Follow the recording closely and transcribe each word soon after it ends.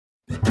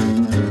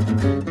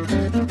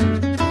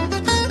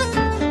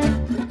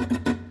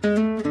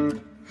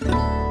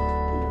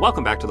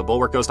Welcome back to The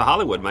Bulwark Goes to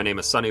Hollywood. My name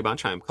is Sonny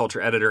Bunch. I'm culture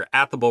editor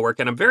at The Bulwark,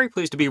 and I'm very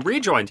pleased to be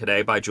rejoined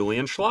today by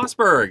Julian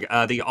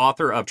Schlossberg, the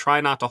author of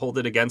Try Not to Hold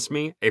It Against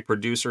Me, A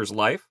Producer's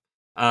Life.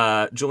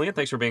 Julian,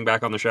 thanks for being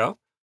back on the show.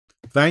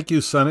 Thank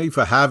you, Sonny,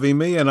 for having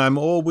me, and I'm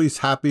always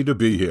happy to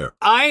be here.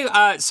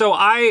 Your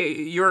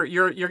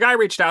guy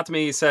reached out to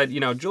me. He said,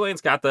 Julian's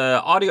got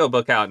the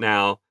audiobook out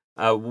now.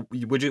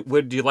 Would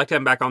you like to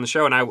have him back on the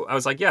show? And I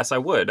was like, yes, I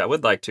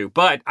would like to.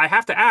 But I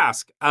have to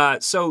ask.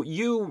 So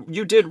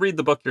you did read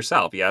the book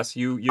yourself, yes?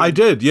 I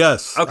did,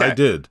 yes. Okay. I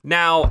did.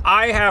 Now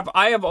I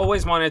have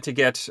always wanted to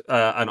get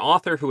an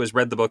author who has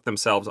read the book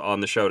themselves on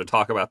the show to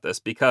talk about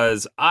this,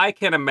 because I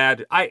can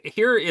imagine.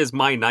 Here is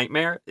my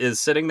nightmare: is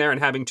sitting there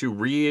and having to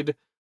read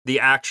the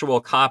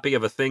actual copy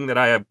of a thing that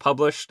I have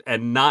published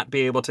and not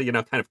be able to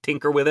kind of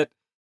tinker with it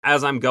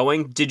as I'm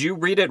going. Did you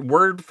read it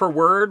word for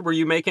word? Were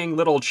you making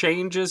little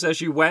changes as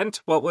you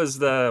went? What was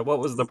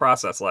the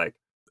process like?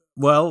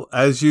 Well,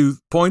 as you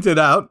pointed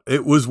out,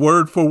 it was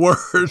word for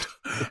word.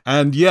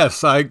 And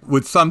yes, I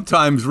would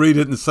sometimes read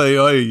it and say,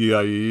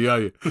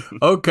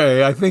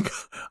 okay, I think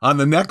on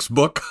the next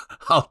book,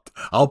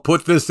 I'll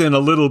put this in a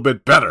little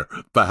bit better,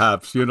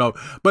 perhaps,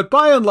 But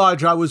by and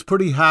large, I was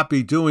pretty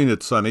happy doing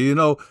it, Sonny.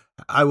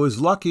 I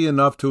was lucky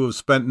enough to have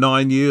spent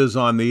 9 years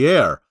on the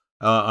air.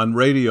 On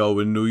radio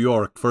in New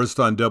York, first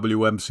on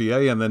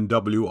WMCA and then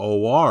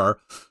WOR.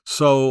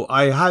 So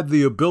I had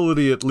the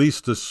ability at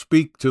least to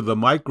speak to the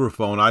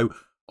microphone. I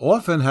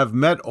often have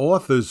met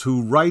authors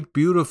who write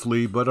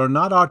beautifully but are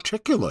not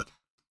articulate,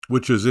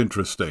 which is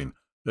interesting.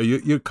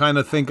 You kind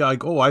of think,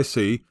 like, oh, I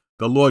see.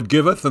 The Lord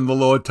giveth and the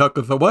Lord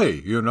tucketh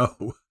away,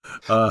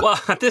 Well,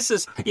 this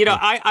is,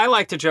 I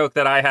like to joke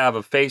that I have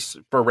a face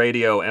for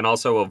radio and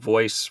also a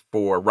voice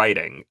for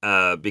writing,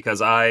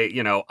 because I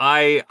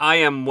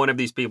am one of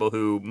these people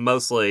who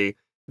mostly,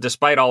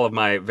 despite all of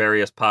my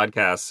various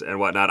podcasts and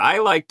whatnot, I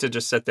like to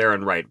just sit there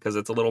and write because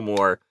it's a little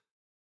more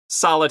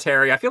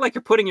solitary. I feel like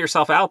you're putting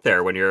yourself out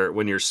there when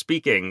you're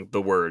speaking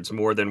the words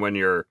more than when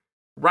you're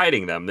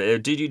writing them.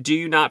 Do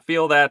you not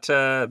feel that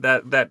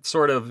that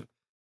sort of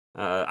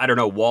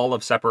wall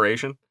of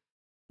separation?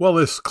 Well,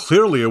 there's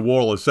clearly a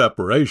wall of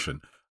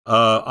separation.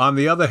 On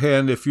the other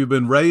hand, if you've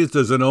been raised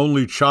as an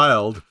only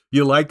child,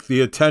 you like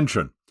the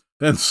attention.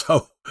 And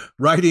so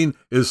writing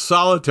is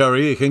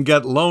solitary. It can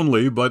get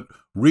lonely, but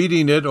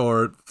reading it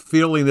or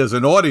feeling there's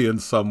an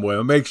audience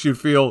somewhere makes you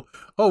feel,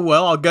 oh,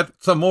 well, I'll get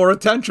some more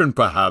attention,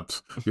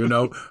 perhaps.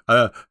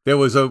 There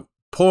was a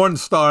porn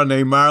star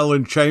named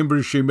Marilyn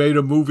Chambers. She made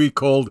a movie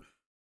called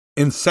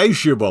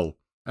Insatiable.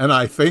 And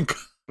I think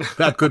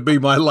that could be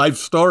my life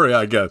story,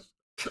 I guess.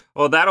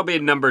 Well, that'll be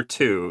number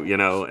 2,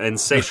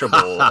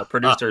 Insatiable,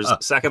 producer's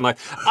second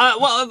life.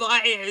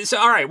 So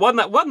all right, one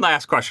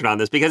last question on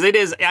this, because it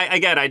is,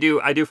 I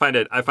do find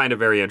it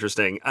very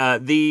interesting.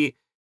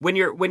 When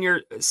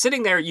you're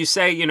sitting there, you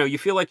say, you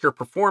feel like you're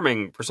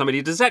performing for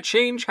somebody. Does that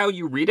change how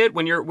you read it?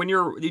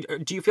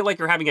 Do you feel like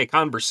you're having a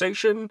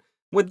conversation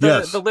with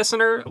the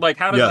listener? Like,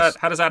 how does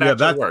that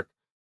actually work?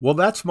 Well,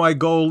 that's my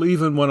goal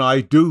even when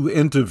I do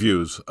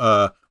interviews,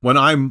 when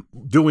I'm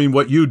doing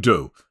what you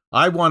do.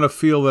 I want to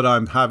feel that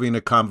I'm having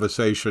a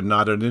conversation,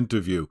 not an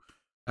interview.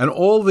 And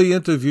all the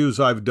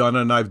interviews I've done,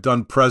 and I've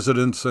done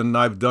presidents and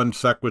I've done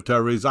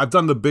secretaries, I've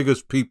done the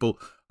biggest people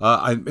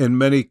in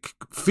many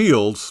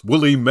fields,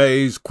 Willie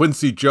Mays,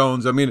 Quincy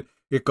Jones. I mean,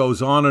 it goes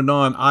on and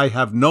on. I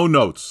have no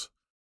notes.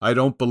 I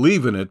don't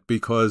believe in it,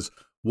 because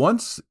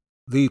once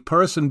the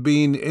person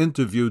being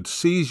interviewed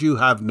sees you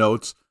have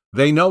notes,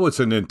 they know it's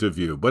an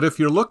interview. But if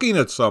you're looking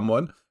at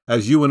someone,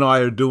 as you and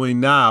I are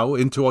doing now,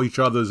 into each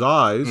other's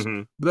eyes,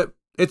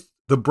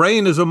 the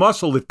brain is a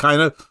muscle. It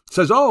kind of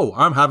says, oh,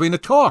 I'm having a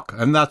talk.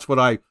 And that's what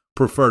I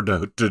prefer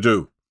to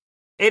do.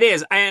 It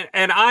is. And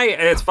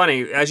it's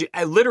funny,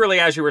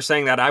 as you were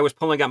saying that, I was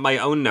pulling up my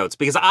own notes,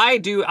 because I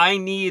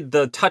need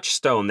the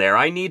touchstone there.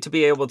 I need to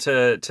be able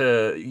to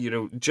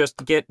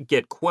just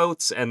get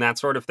quotes and that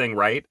sort of thing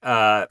right.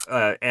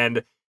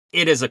 And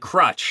it is a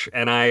crutch,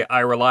 and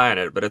I rely on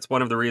it. But it's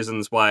one of the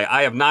reasons why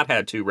I have not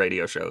had 2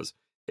 radio shows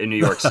in New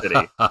York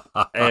City.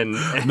 and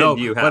no,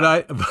 you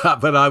have.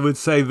 But I would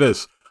say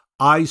this.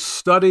 I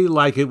study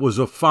like it was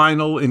a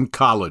final in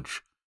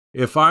college.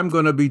 If I'm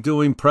going to be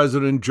doing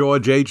President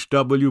George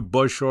H.W.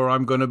 Bush, or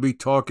I'm going to be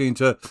talking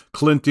to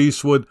Clint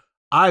Eastwood,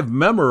 I've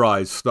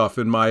memorized stuff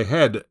in my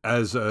head,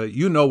 as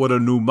you know what a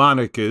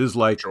mnemonic is,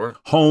 like sure.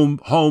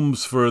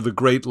 Homes for the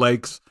Great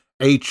Lakes,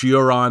 H,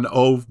 Huron,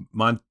 O,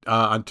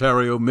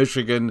 Ontario,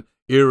 Michigan,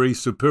 Erie,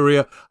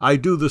 Superior. I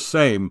do the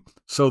same,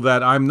 so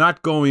that I'm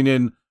not going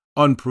in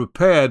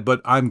unprepared,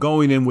 but I'm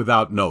going in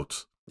without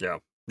notes. Yeah.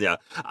 Yeah.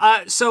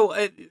 So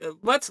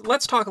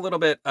let's talk a little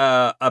bit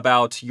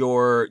about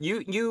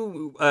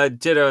you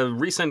did a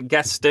recent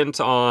guest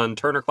stint on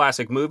Turner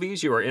Classic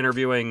Movies. You were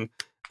interviewing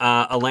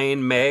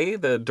Elaine May,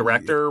 the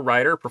director,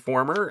 writer,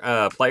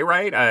 performer,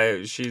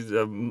 playwright. She's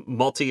a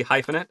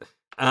multi-hyphenate.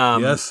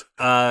 Yes.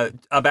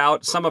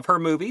 About some of her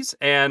movies,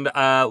 and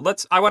I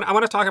want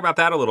to talk about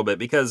that a little bit,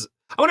 because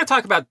I want to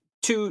talk about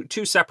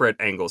two separate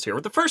angles here.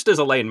 The first is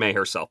Elaine May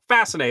herself.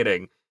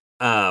 Fascinating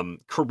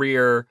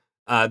career.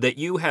 that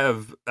you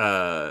have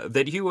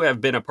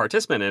been a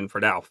participant in for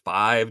now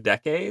 5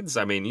 decades.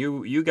 I mean,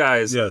 you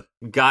guys Yeah.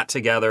 got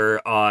together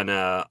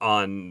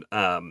on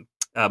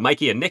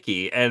Mikey and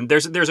Nikki, and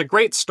there's a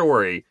great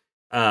story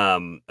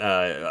about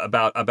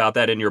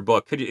that in your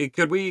book. Could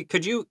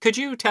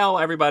you tell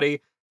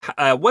everybody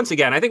once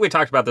again? I think we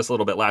talked about this a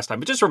little bit last time,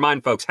 but just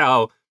remind folks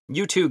how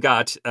you two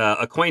got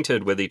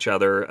acquainted with each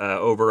other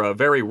over a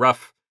very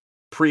rough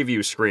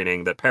preview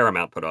screening that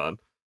Paramount put on.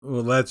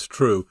 Well, that's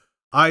true.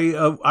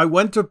 I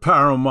went to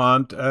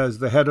Paramount as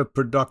the head of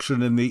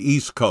production in the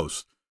East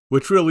Coast,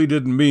 which really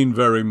didn't mean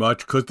very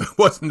much because there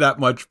wasn't that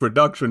much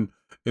production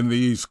in the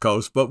East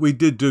Coast. But we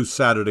did do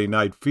Saturday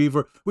Night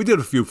Fever. We did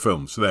a few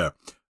films there.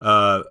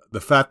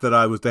 The fact that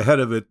I was the head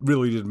of it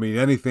really didn't mean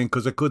anything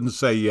because I couldn't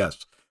say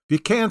yes. If you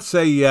can't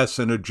say yes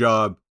in a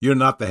job, you're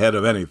not the head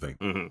of anything.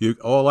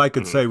 Mm-hmm. All I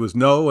could say was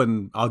no,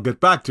 and I'll get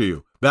back to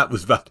you. That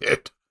was about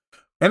it.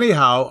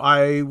 Anyhow,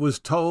 I was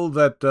told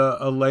that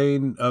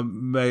Elaine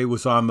May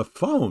was on the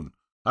phone.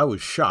 I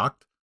was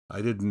shocked.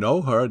 I didn't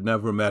know her, I'd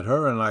never met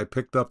her, and I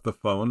picked up the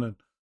phone and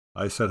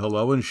I said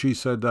hello, and she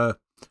said,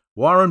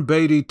 Warren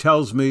Beatty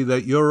tells me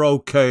that you're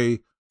okay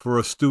for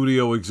a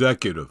studio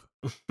executive.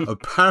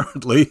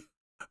 Apparently,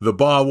 the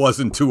bar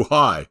wasn't too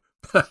high.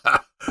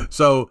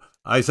 So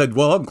I said,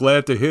 well, I'm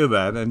glad to hear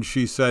that. And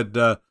she said,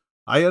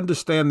 I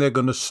understand they're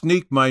going to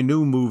sneak my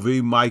new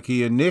movie,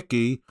 Mikey and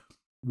Nikki.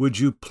 Would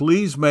you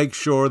please make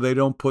sure they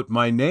don't put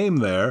my name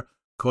there,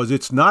 because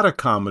it's not a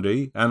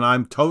comedy, and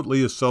I'm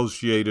totally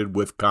associated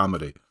with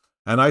comedy.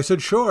 And I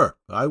said, sure,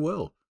 I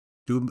will.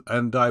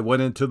 And I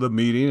went into the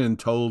meeting and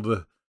told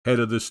the head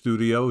of the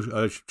studio,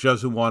 she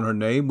doesn't want her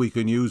name. We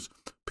can use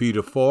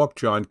Peter Falk,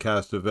 John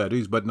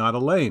Cassavetes, but not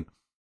Elaine.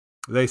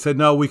 They said,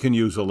 no, we can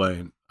use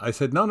Elaine. I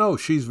said, no,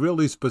 she's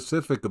really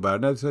specific about it.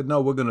 And I said,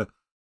 no, we're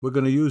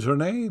gonna use her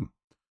name.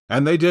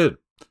 And they did.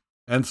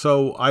 And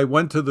so I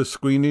went to the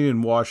screening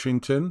in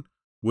Washington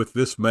with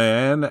this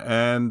man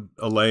and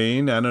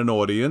Elaine and an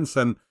audience.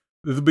 And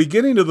the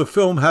beginning of the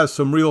film has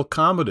some real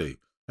comedy.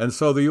 And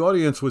so the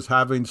audience was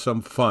having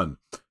some fun.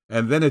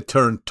 And then it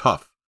turned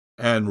tough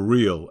and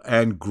real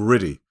and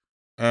gritty.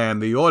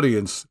 And the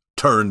audience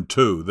turned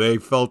too. They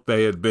felt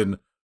they had been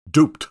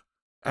duped.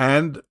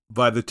 And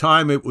by the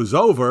time it was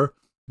over,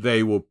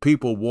 they were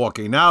people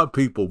walking out,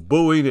 people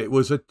booing. It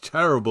was a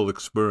terrible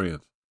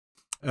experience.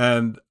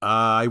 And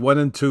I went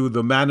into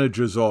the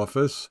manager's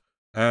office,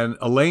 and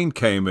Elaine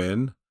came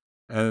in,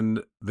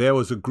 and there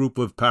was a group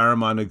of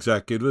Paramount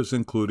executives,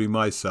 including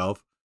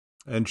myself,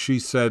 and she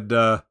said,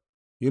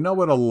 you know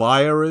what a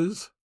liar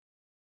is?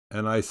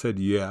 And I said,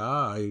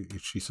 yeah.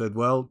 She said,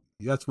 well,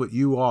 that's what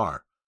you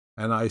are.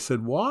 And I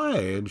said, why?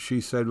 And she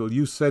said, well,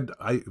 you said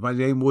my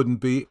name wouldn't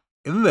be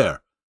in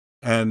there.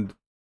 And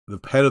the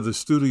head of the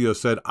studio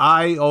said,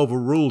 I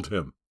overruled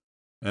him.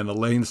 And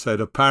Elaine said,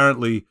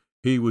 apparently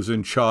he was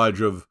in charge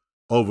of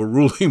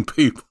overruling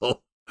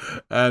people.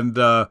 And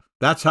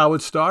that's how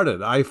it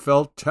started. I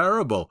felt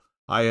terrible.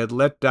 I had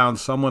let down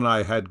someone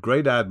I had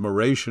great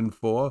admiration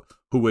for,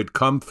 who had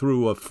come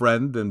through a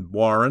friend in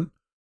Warren.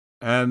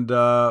 And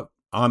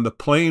on the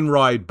plane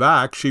ride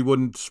back, she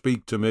wouldn't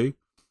speak to me.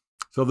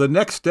 So the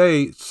next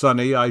day,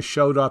 Sonny, I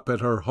showed up at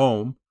her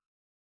home,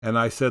 and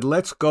I said,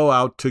 let's go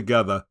out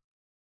together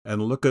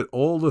and look at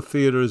all the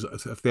theaters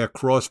if they're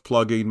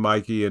cross-plugging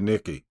Mikey and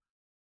Nikki.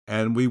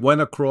 And we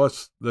went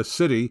across the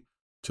city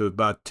to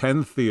about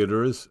 10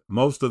 theaters.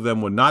 Most of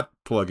them were not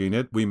plugging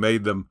it.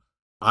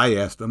 I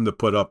asked them to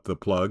put up the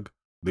plug,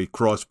 the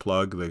cross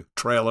plug, the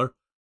trailer.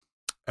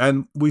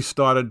 And we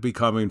started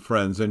becoming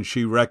friends. And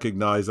she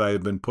recognized I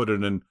had been put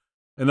in an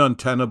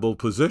untenable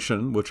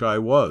position, which I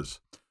was.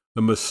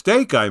 The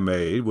mistake I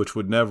made, which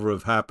would never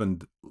have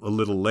happened a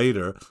little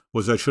later,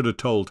 was I should have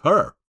told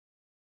her.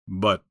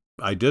 But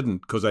I didn't,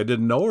 because I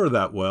didn't know her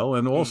that well.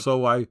 And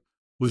also I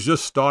was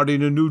just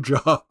starting a new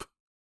job.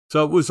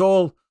 So it was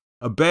all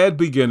a bad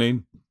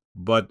beginning,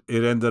 but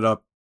it ended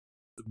up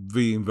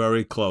being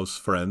very close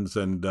friends.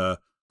 And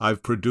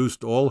I've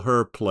produced all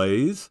her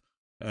plays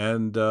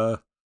and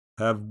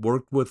have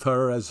worked with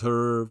her as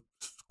her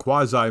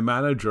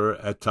quasi-manager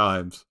at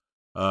times.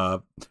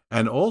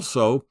 And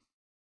also,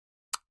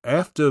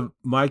 after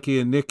Mikey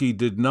and Nikki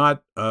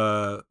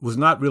was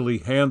not really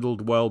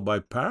handled well by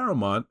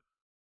Paramount,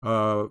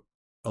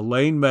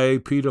 Elaine May,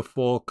 Peter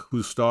Falk,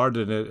 who starred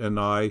in it, and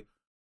I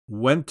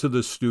went to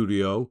the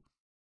studio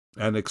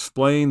and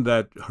explained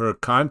that her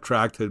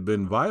contract had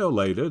been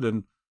violated,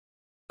 and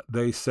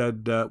they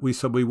said,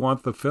 we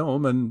want the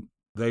film, and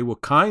they were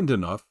kind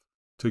enough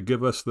to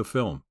give us the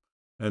film.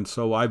 And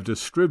so I've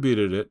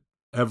distributed it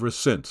ever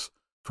since,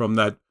 from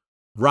that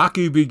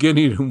rocky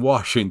beginning in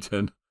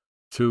Washington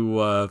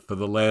to, for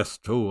the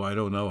last, I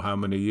don't know how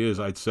many years,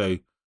 I'd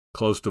say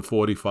close to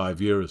 45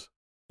 years.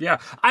 Yeah,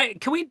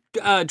 can we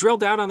drill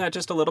down on that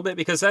just a little bit,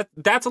 because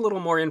that's a little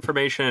more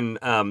information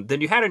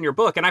than you had in your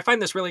book, and I find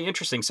this really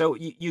interesting. So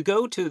you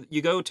go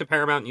to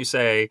Paramount and you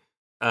say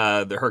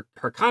her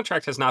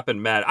contract has not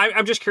been met.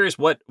 I'm just curious,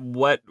 what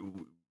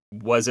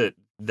was it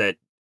that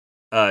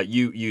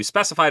you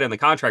specified in the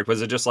contract?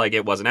 Was it just like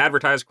it wasn't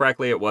advertised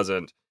correctly? It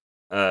wasn't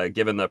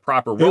given the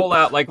proper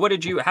rollout? Like,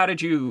 how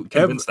did you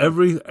convince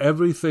them?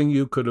 Everything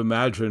you could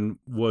imagine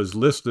was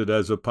listed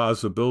as a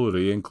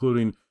possibility,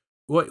 including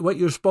what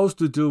you're supposed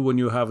to do when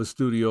you have a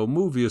studio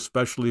movie,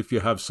 especially if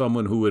you have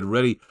someone who had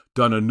already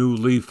done A New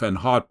Leaf and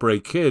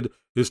Heartbreak Kid,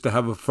 is to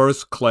have a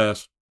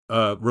first-class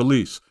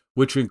release,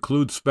 which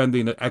includes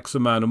spending an X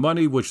amount of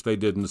money, which they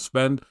didn't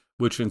spend,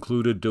 which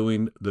included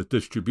doing the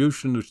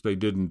distribution, which they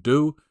didn't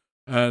do.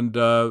 And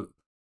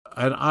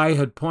I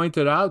had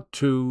pointed out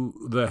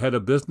to the head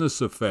of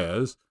business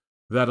affairs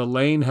that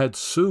Elaine had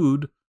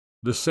sued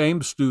the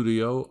same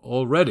studio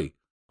already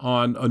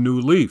on A New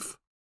Leaf.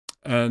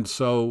 And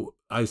so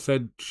I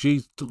said,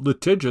 she's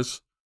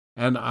litigious,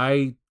 and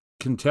I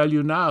can tell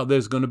you now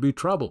there's going to be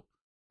trouble.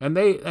 And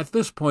at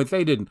this point,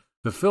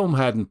 the film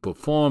hadn't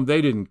performed.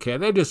 They didn't care.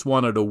 They just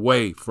wanted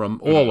away from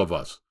all of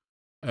us.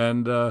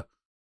 And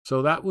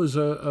so that was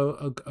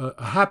a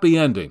happy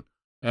ending.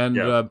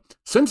 And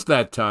since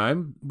that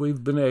time,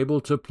 we've been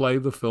able to play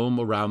the film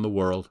around the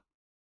world.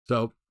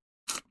 So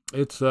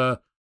it's a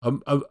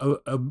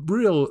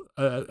real,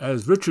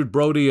 as Richard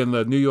Brody in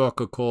the New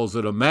Yorker calls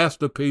it, a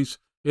masterpiece.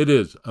 It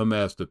is a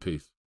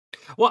masterpiece.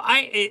 Well,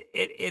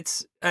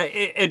 it's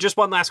just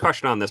one last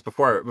question on this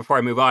before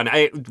I move on.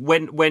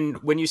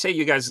 When you say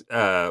you guys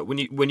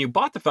when you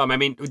bought the film, I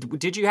mean,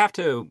 did you have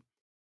to?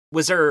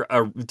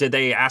 Did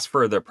they ask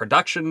for the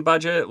production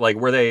budget?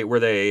 Like,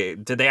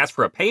 did they ask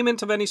for a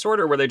payment of any sort,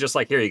 or were they just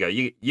like, here you go,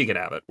 you can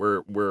have it.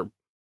 We're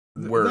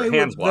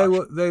hands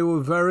washed. They were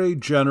very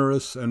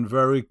generous and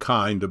very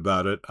kind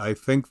about it. I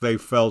think they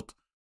felt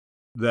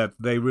that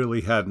they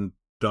really hadn't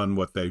done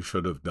what they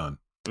should have done.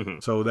 Mm-hmm.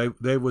 So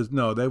there was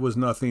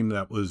nothing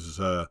that was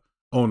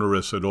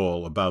onerous at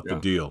all about the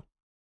deal.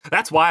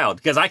 That's wild,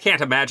 because I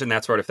can't imagine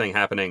that sort of thing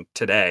happening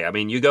today. I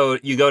mean, you go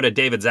to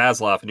David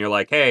Zaslav and you're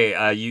like,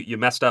 hey, you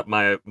messed up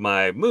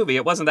my movie.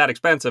 It wasn't that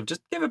expensive.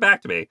 Just give it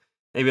back to me.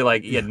 Maybe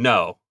like,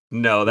 no,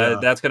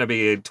 that's going to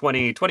be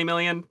 20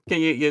 million. Can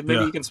you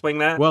maybe you can swing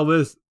that? Well,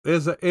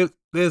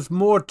 there's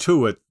more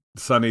to it,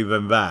 Sonny,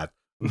 than that.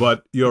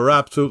 But you're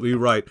absolutely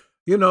right.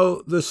 You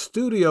know, the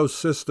studio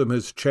system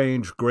has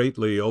changed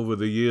greatly over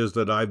the years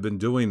that I've been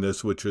doing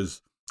this, which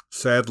is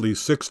sadly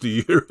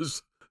 60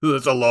 years.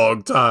 That's a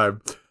long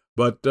time.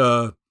 But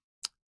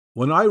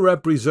when I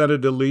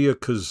represented Elia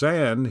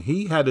Kazan,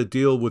 he had a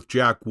deal with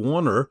Jack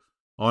Warner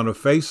on A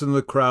Face in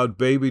the Crowd,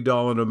 Baby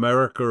Doll in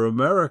America,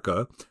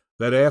 America,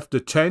 that after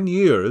 10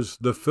 years,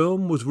 the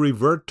film was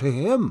revert to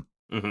him.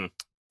 Mm-hmm.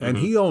 And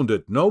he owned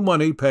it. No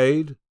money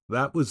paid.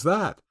 That was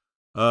that.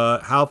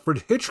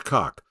 Alfred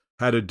Hitchcock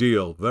had a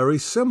deal very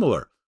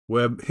similar,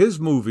 where his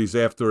movies,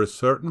 after a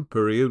certain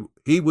period,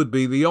 he would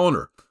be the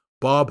owner.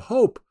 Bob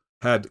Hope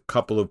had a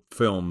couple of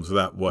films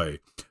that way.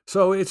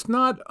 So it's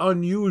not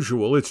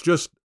unusual. It's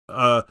just,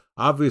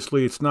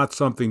 obviously, it's not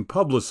something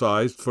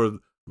publicized for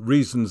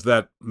reasons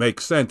that make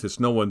sense. It's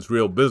no one's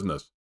real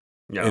business,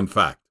 in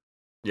fact.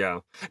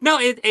 Yeah. No,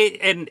 it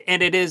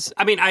is.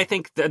 I mean, I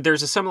think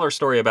there's a similar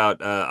story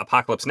about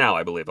Apocalypse Now,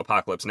 I believe.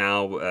 Apocalypse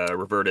Now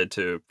reverted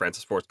to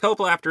Francis Ford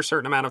Coppola after a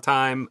certain amount of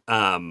time,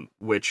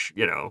 which,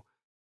 it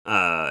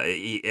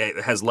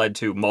has led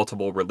to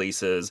multiple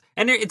releases.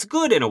 And it's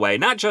good in a way,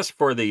 not just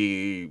for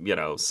the,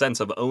 sense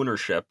of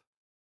ownership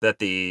that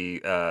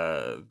the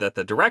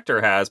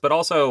director has, but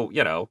also,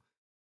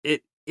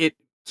 it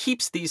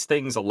keeps these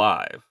things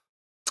alive.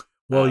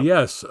 Well,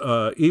 yes,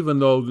 even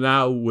though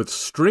now with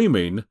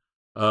streaming,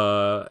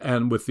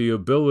 and with the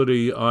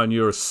ability on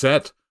your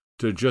set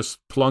to just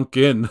plunk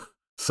in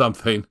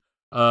something,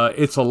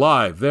 it's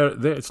alive.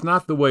 It's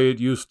not the way it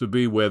used to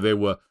be, where they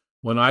were.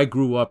 When I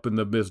grew up in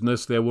the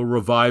business, there were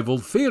revival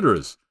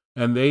theaters,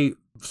 and that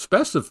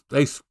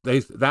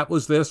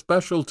was their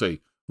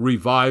specialty: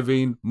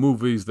 reviving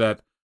movies that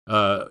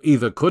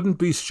either couldn't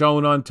be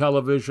shown on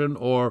television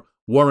or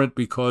weren't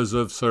because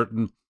of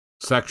certain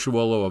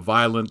sexual or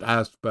violent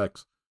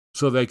aspects,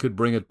 so they could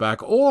bring it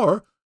back,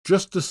 or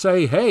just to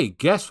say, hey,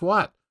 guess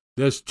what?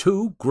 There's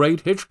 2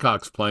 great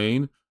Hitchcocks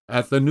playing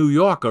at the New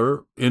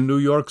Yorker in New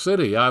York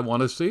City. I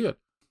want to see it.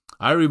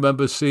 I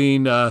remember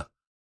seeing what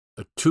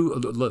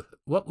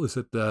was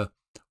it?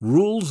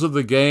 Rules of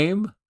the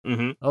Game.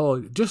 Mm-hmm.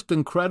 Oh, just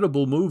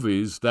incredible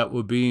movies that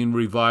were being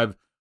revived.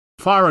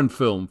 Foreign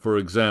film, for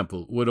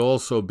example, would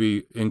also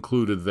be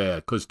included there,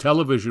 because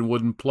television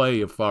wouldn't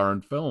play a foreign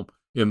film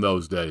in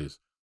those days.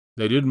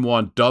 They didn't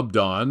want dubbed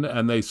on,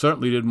 and they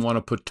certainly didn't want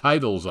to put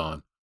titles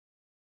on.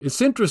 It's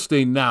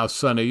interesting now,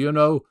 Sonny,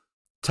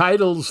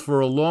 titles for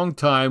a long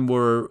time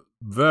were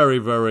very,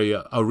 very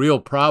a real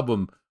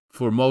problem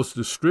for most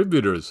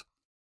distributors.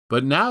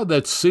 But now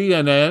that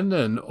CNN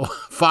and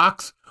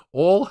Fox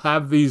all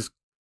have these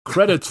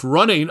credits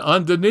running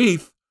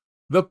underneath,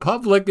 the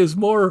public is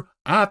more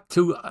apt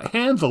to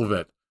handle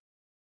it.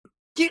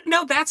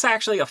 That's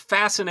actually a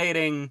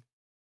fascinating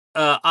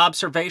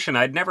observation.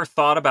 I'd never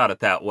thought about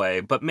it that way,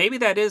 but maybe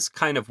that is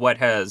kind of what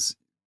has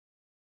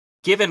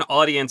given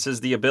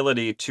audiences the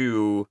ability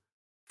to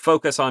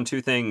focus on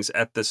two things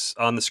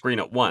on the screen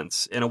at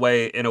once in a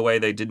way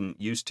they didn't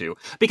used to.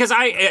 Because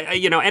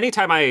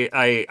anytime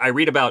I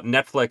read about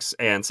Netflix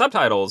and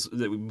subtitles,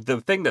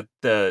 the thing that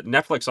the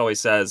Netflix always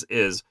says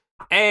is,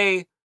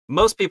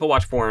 most people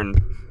watch foreign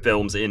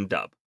films in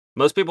dub.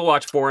 Most people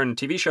watch foreign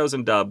TV shows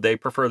in dub. They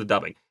prefer the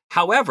dubbing.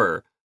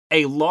 However,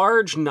 a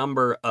large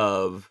number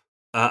of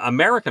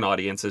American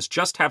audiences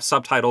just have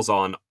subtitles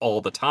on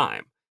all the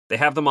time. They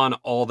have them on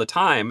all the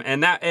time,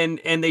 and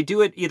they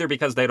do it either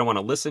because they don't want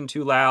to listen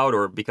too loud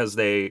or because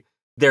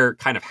they're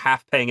kind of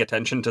half paying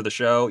attention to the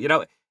show.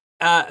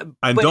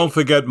 Don't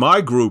forget my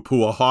group,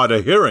 who are hard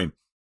of hearing.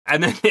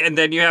 And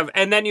then you have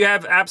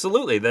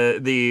absolutely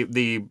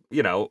the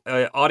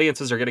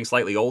audiences are getting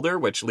slightly older,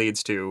 which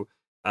leads to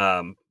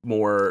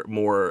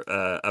more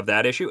of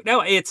that issue.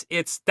 No, that's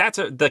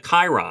the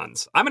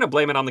chyrons. I'm going to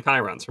blame it on the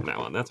chyrons from now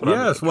on. That's what.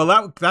 Yes,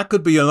 well, that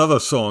could be another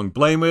song.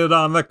 Blame it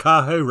on the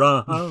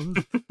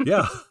chyrons.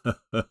 Yeah.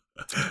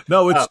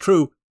 No, it's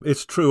true.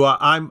 It's true.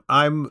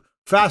 I'm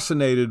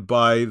fascinated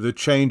by the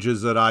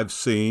changes that I've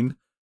seen.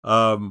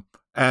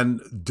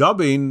 And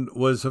dubbing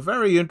was a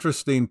very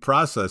interesting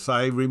process.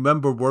 I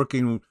remember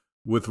working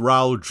with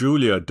Raul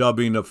Julia,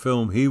 dubbing a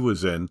film he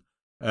was in,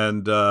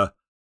 and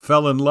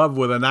fell in love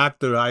with an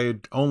actor I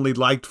had only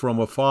liked from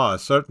afar.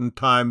 Certain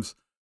times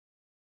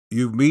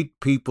you meet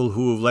people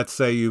who, let's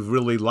say, you've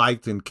really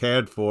liked and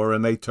cared for,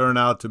 and they turn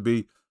out to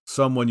be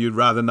someone you'd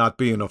rather not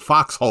be in a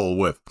foxhole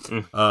with.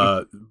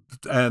 But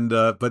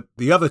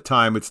the other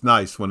time it's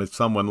nice when it's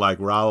someone like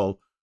Raul,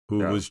 who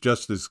was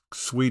just as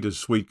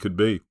sweet could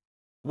be.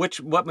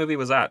 What movie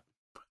was that?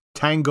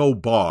 Tango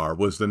Bar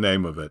was the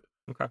name of it.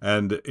 Okay.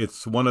 And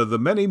it's one of the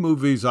many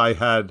movies I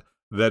had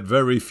that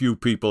very few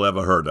people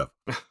ever heard of.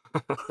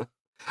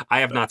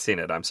 I have not seen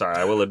it. I'm sorry.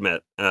 I will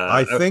admit.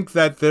 I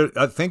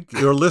think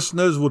your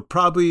listeners would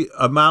probably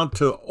amount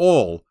to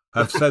all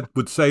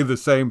would say the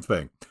same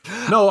thing.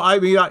 No, I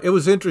mean, it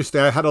was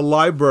interesting. I had a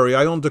library.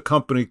 I owned a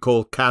company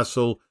called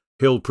Castle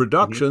Hill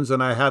Productions,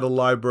 and I had a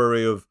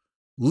library of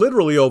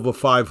literally over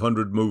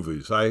 500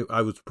 movies. I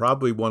was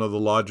probably one of the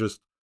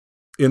largest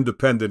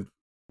independent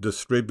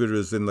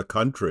distributors in the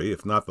country,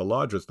 if not the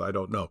largest, I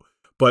don't know.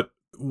 But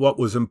what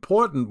was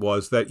important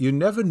was that you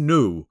never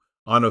knew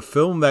on a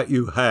film that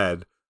you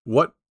had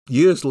what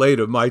years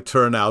later might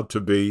turn out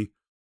to be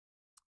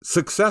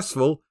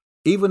successful,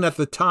 even if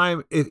at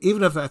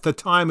the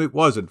time it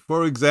wasn't.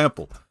 For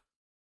example,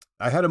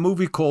 I had a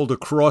movie called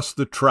Across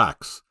the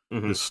Tracks.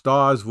 Mm-hmm. The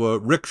stars were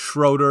Rick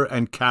Schroeder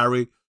and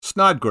Carrie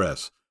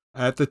Snodgrass.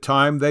 At the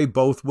time, they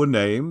both were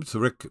names.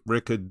 Rick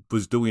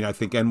was doing, I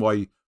think,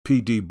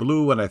 NYPD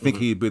Blue, and I think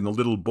he had been the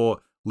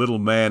little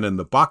man in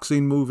the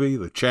boxing movie,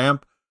 The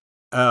Champ,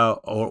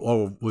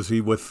 or was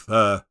he with?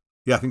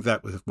 I think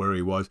that was where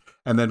he was.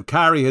 And then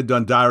Carrie had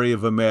done Diary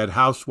of a Mad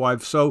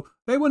Housewife, so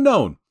they were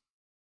known.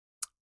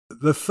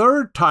 The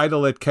third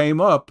title that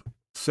came up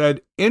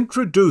said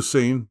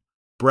Introducing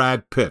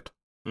Brad Pitt.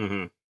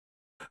 Mm-hmm.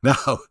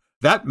 Now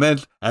that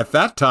meant at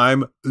that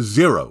time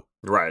 0.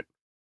 Right.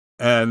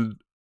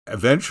 And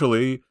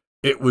eventually,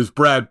 it was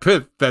Brad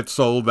Pitt that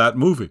sold that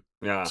movie.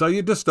 Yeah. So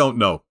you just don't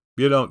know.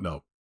 You don't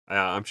know.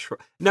 I'm sure.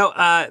 No,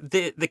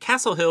 the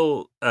Castle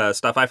Hill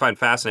stuff I find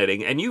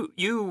fascinating, and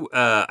you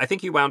I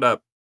think you wound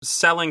up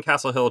selling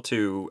Castle Hill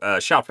to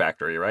Shout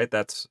Factory, right?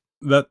 That's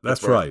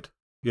right.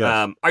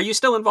 Yes. Are you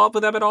still involved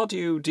with them at all? Do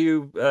you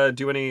do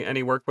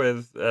any work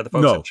with the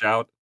folks at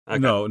Shout? Okay.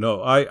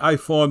 No. I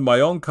formed my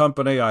own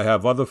company. I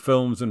have other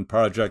films and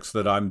projects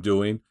that I'm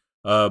doing.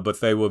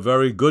 But they were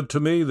very good to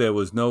me.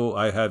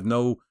 I had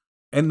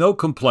no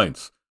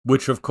complaints,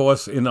 which of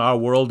course in our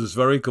world is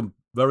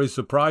very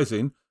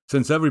surprising,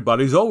 since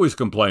everybody's always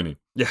complaining.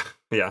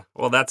 Yeah.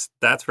 Well, that's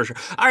for sure.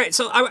 All right,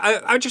 so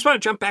I just want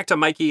to jump back to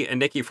Mikey and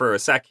Nikki for a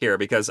sec here,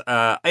 because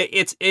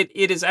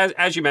it is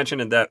as you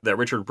mentioned, and that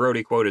Richard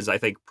Brody quote is, I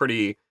think,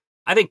 pretty.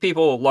 I think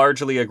people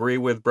largely agree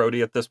with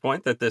Brody at this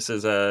point that this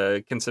is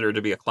considered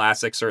to be a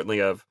classic, certainly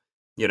of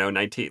the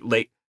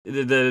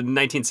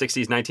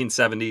 1960s,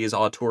 1970s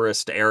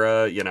auteurist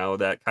era,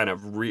 that kind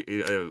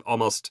of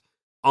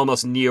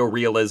almost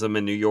neo-realism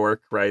in New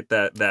York, right?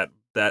 That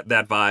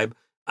vibe.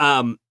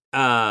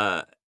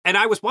 And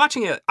I was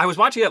watching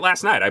it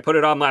last night. I put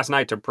it on last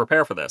night to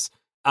prepare for this.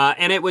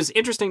 And it was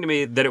interesting to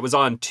me that it was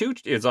on two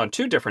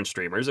different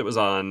streamers. It was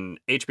on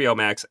HBO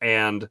Max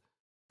and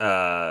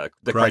the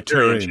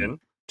Criterion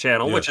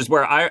channel, yes. Which is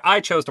where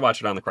I chose to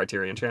watch it on the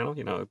Criterion channel,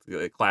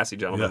 a classy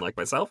gentleman like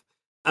myself.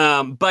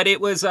 But it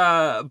was,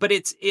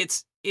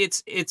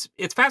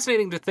 it's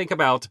fascinating to think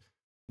about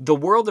the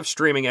world of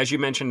streaming, as you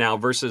mentioned now,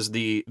 versus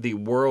the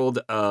world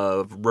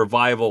of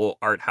revival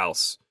art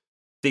house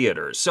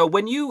theaters. So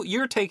when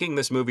you're taking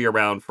this movie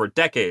around for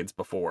decades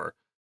before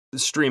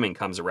streaming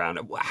comes around,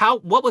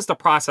 what was the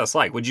process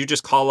like? Would you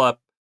just call up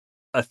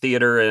a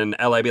theater in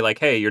LA, be like,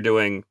 hey, you're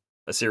doing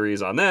a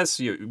series on this,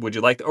 would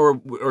you like,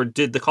 or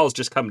did the calls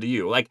just come to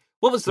you? Like,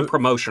 what was the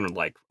promotion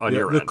like on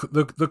your end?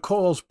 The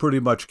calls pretty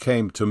much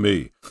came to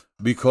me,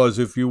 because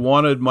if you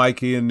wanted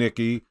Mikey and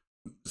Nikki,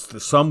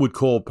 some would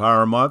call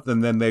Paramount,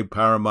 and then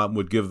Paramount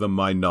would give them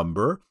my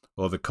number,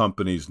 or the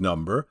company's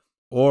number,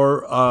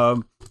 or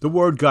the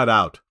word got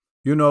out.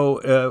 You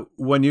know,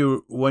 when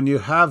you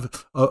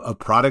have a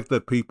product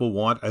that people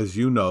want, as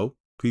you know,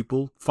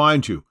 people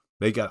find you.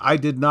 I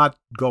did not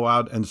go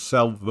out and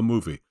sell the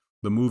movie.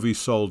 The movie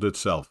sold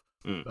itself.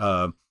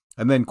 And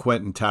then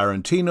Quentin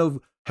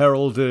Tarantino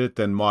heralded it,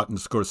 then Martin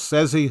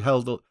Scorsese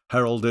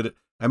heralded it.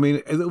 I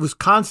mean, it was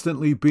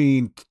constantly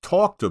being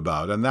talked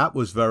about, and that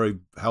was very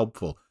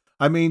helpful.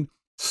 I mean,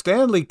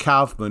 Stanley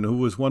Kaufman, who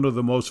was one of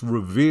the most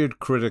revered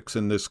critics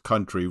in this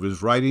country,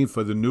 was writing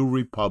for the New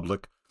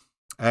Republic,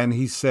 and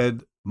he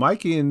said,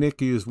 Mikey and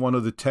Nicky is one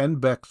of the 10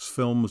 best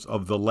films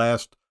of the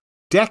last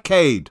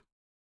decade.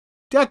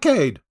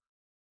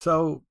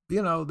 So,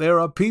 you know, there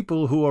are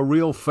people who are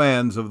real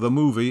fans of the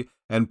movie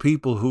and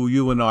people who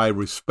you and I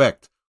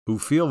respect who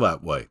feel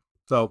that way.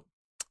 So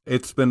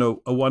it's been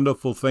a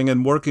wonderful thing.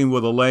 And working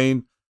with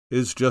Elaine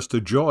is just a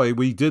joy.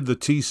 We did the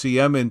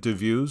TCM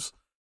interviews,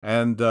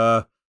 and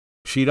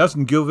she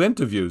doesn't give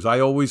interviews. I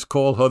always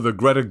call her the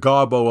Greta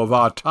Garbo of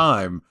our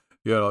time.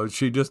 You know,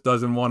 she just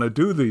doesn't want to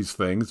do these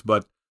things.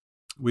 But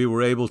we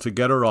were able to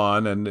get her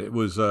on, and it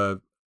was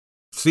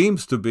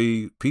seems to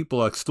be people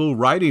are still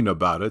writing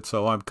about it.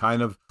 So I'm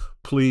kind of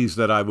pleased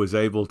that I was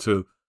able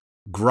to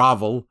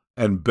grovel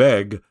and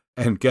beg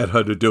and get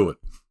her to do it.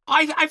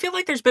 I feel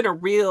like there's been a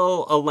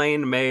real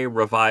Elaine May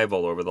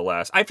revival over the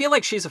last. I feel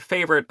like she's a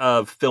favorite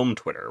of film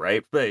Twitter,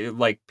 right?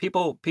 Like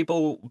people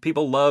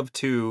love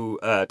to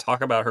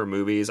talk about her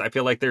movies. I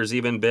feel like there's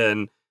even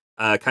been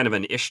kind of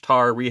an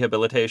Ishtar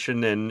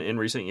rehabilitation in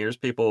recent years.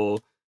 People,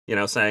 you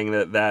know,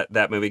 saying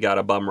that movie got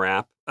a bum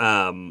rap,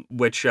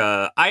 which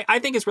I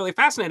think is really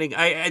fascinating.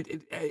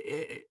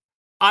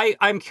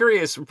 I'm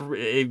curious.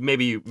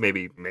 Maybe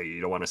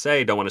you don't want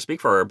to speak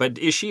for her, but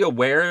is she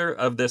aware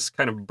of this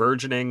kind of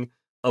burgeoning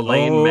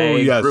Elaine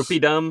May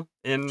groupiedom?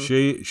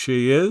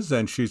 She is,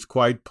 and she's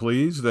quite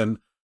pleased, and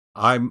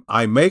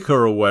I make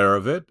her aware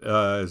of it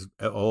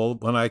all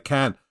when I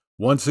can.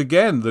 Once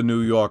again, the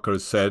New Yorker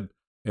said,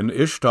 in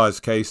Ishtar's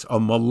case, a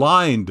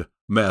maligned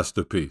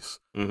masterpiece.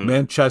 Mm-hmm.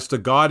 Manchester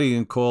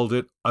Guardian called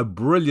it a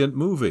brilliant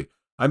movie.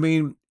 I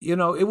mean, you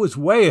know, it was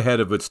way ahead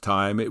of its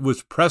time. It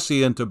was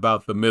prescient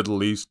about the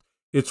Middle East.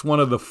 It's one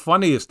of the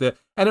funniest there.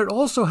 And it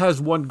also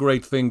has one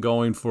great thing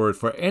going for it.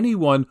 For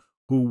anyone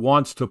who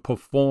wants to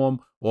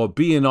perform or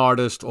be an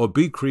artist or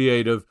be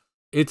creative,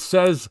 it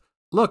says,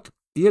 look,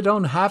 you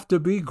don't have to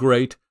be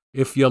great.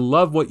 If you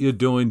love what you're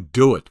doing,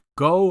 do it.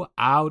 Go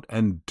out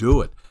and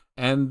do it.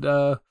 And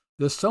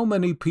there's so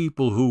many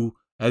people who,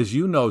 as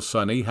you know,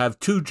 Sonny, have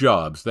two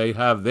jobs. They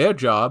have their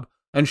job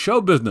and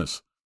show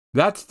business.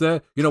 That's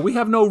we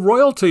have no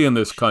royalty in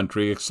this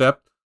country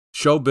except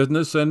show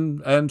business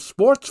and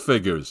sports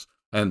figures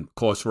and, of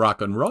course,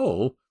 rock and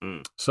roll.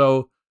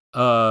 So,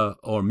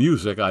 or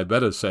music, I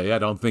better say. I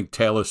don't think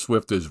Taylor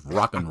Swift is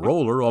rock and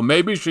roller, or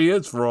maybe she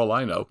is for all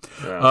I know.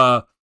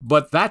 Yeah.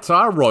 But that's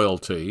our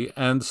royalty.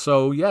 And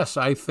so, yes,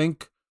 I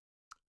think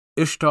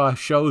Ishtar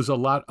shows a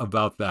lot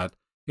about that,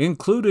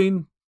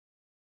 including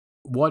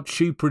what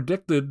she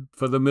predicted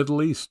for the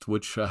Middle East,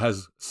 which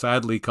has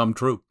sadly come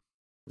true.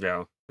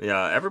 Yeah,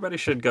 everybody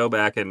should go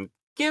back and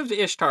give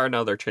Ishtar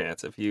another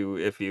chance if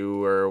you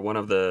were one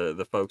of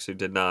the folks who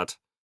did not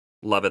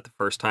love it the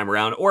first time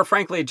around, or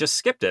frankly just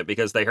skipped it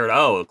because they heard,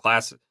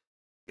 class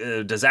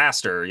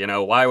disaster. You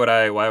know, why would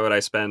I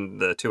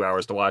spend the 2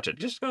 hours to watch it?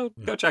 Just go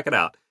check it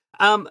out.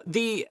 I'm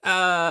glad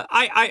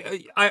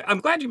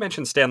you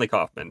mentioned Stanley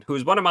Kaufman,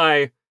 who's one of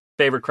my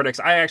favorite critics.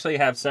 I actually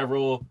have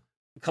several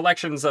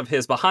collections of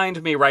his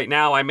behind me right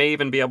now. I may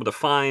even be able to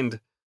find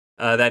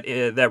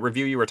that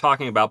review you were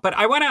talking about. But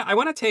I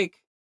want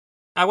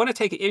to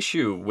take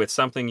issue with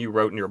something you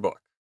wrote in your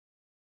book,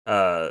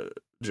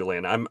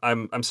 Julian.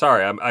 I'm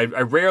sorry. I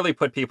rarely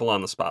put people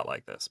on the spot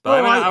like this,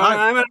 but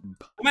I'm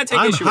gonna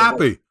take issue.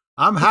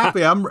 I'm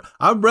happy.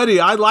 I'm ready.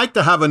 I'd like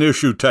to have an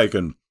issue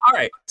taken. All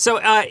right.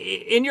 So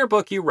in your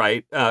book, you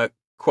write,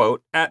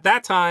 quote, "At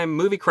that time,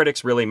 movie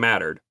critics really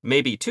mattered,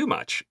 maybe too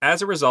much.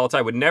 As a result,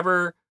 I would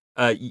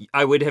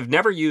have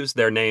never used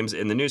their names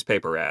in the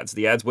newspaper ads.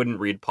 The ads wouldn't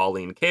read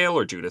Pauline Kael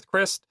or Judith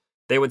Crist.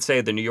 They would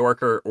say The New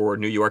Yorker or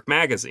New York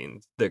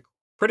Magazine. The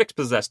critics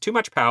possessed too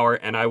much power,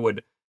 and I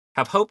would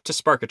have hoped to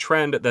spark a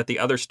trend that the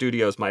other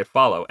studios might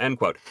follow." End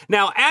quote.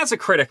 Now, as a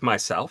critic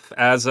myself,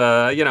 as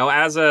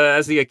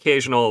the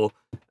occasional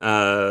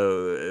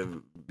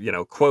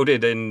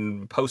quoted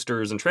in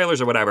posters and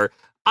trailers or whatever,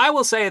 I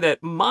will say that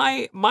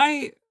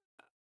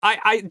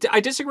I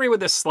disagree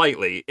with this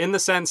slightly, in the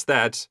sense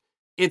that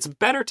it's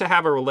better to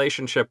have a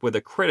relationship with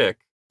a critic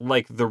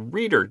like the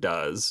reader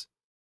does,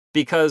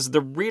 because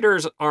the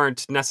readers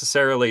aren't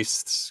necessarily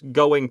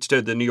going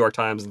to the New York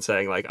Times and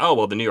saying like, oh,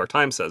 well, the New York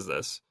Times says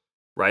this,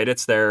 right?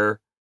 It's their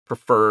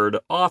preferred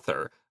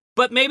author.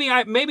 But maybe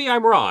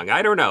I'm wrong.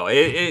 I don't know.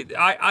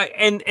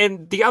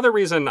 And the other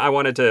reason I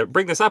wanted to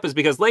bring this up is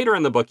because later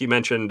in the book you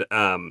mentioned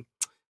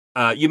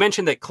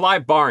that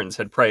Clive Barnes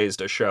had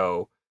praised a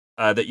show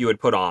that you had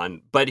put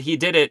on, but he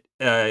did it.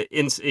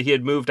 He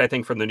had moved, I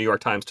think, from the New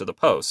York Times to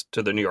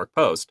the New York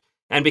Post,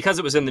 and because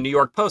it was in the New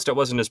York Post, it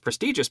wasn't as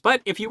prestigious.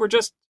 But if you were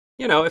just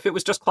if it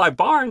was just Clive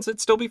Barnes,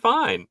 it'd still be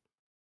fine,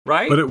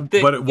 right? But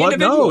it was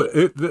no.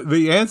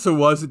 The answer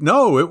was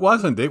no. It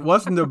wasn't. It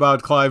wasn't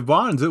about Clive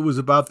Barnes. It was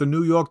about the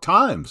New York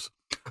Times.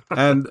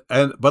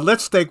 But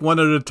let's take one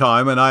at a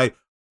time. And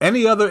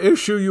any other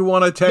issue you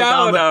want to take?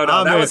 No.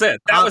 That was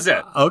it. That was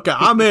it. Okay,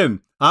 I'm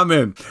in.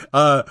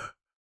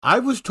 I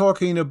was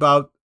talking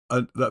about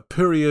the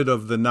period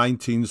of the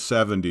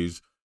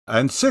 1970s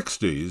and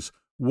 60s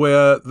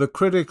where the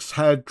critics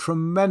had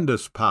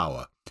tremendous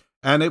power.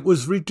 And it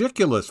was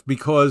ridiculous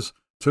because,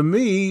 to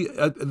me,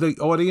 the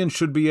audience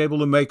should be able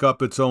to make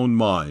up its own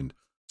mind.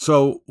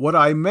 So what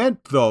I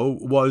meant, though,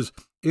 was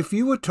if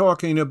you were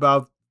talking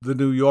about the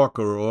New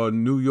Yorker or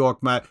New York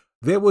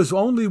there was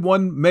only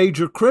one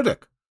major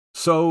critic.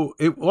 So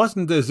it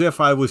wasn't as if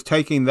I was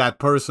taking that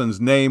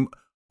person's name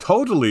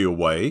totally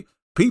away.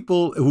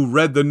 People who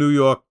read the New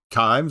York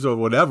Times or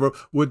whatever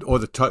or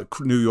the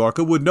New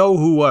Yorker would know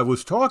who I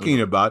was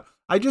talking about.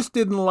 I just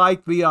didn't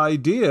like the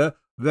idea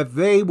that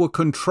they were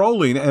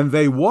controlling, and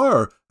they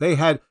were. They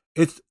had.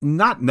 It's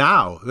not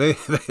now. They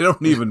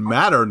don't even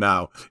matter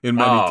now in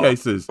many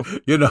cases,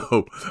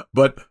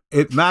 But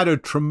it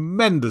mattered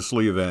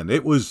tremendously then.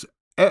 It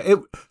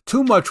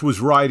too much was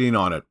riding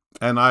on it,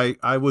 and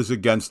I was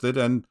against it,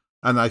 and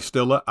I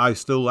still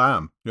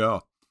am. Yeah.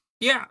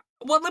 Yeah.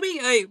 Well,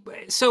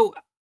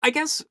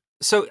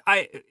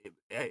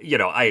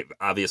 I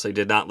obviously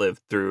did not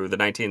live through the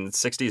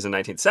 1960s and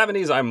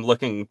 1970s. I'm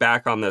looking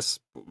back on this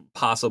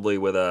possibly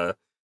with a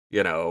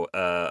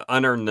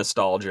unearned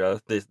nostalgia,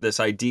 this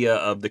idea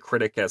of the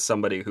critic as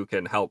somebody who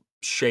can help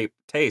shape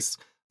tastes.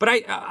 But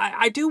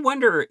I do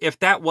wonder if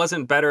that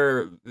wasn't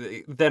better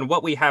than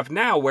what we have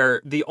now,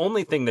 where the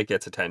only thing that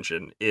gets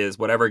attention is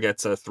whatever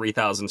gets a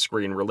 3,000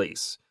 screen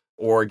release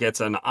or gets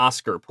an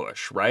Oscar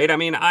push, right? I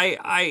mean,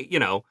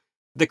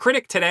 the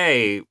critic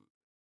today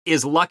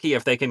is lucky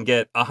if they can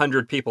get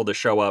 100 people to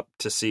show up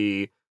to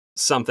see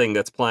something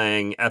that's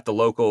playing at the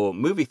local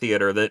movie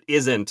theater that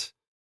isn't,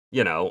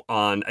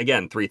 on,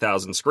 again,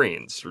 3,000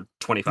 screens or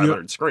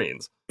 2,500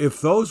 screens. If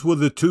those were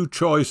the two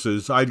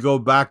choices, I'd go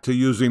back to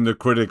using the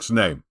critic's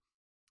name.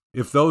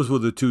 If those were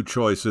the two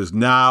choices,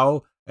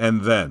 now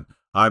and then.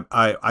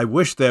 I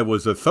wish there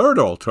was a third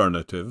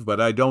alternative, but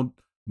I don't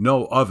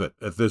know of it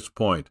at this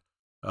point.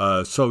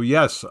 So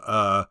yes,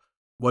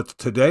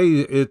 today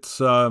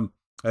it's,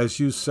 as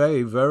you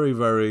say, very,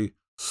 very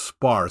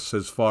sparse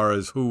as far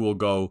as who will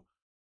go.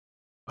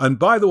 And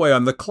by the way,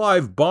 on the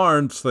Clive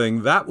Barnes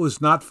thing, that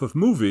was not for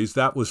movies,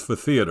 that was for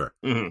theater.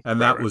 Mm-hmm.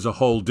 And that was a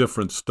whole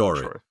different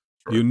story. Sure.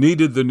 You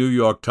needed the New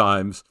York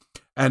Times.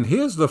 And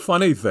here's the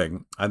funny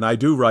thing, and I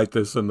do write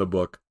this in the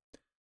book.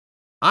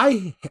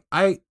 I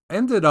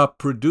ended up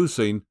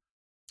producing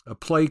a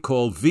play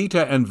called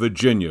Vita and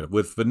Virginia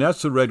with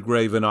Vanessa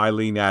Redgrave and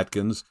Eileen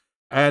Atkins,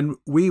 and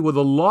we were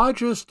the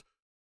largest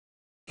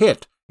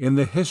hit in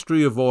the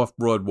history of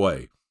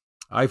Off-Broadway.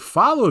 I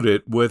followed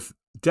it with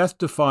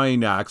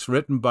Death-Defying Acts,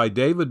 written by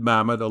David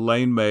Mamet,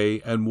 Elaine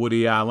May, and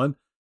Woody Allen,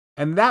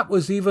 and that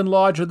was even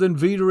larger than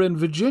Vita and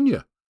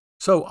Virginia.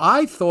 So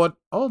I thought,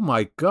 oh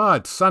my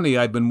God, Sonny,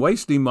 I've been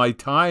wasting my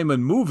time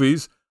in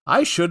movies.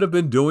 I should have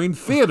been doing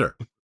theater.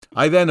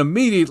 I then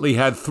immediately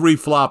had 3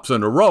 flops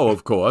in a row,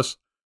 of course.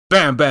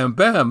 Bam, bam,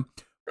 bam.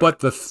 But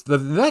the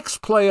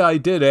next play I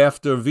did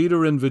after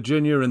Vita and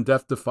Virginia and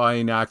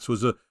Death-Defying Acts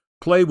was a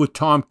play with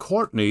Tom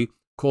Courtenay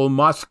called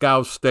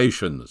Moscow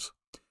Stations.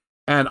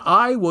 And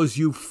I was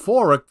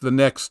euphoric the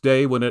next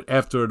day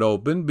after it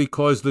opened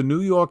because the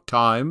New York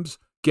Times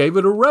gave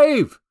it a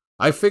rave.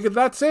 I figured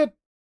that's it.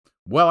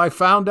 Well, I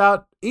found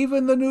out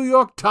even the New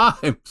York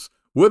Times,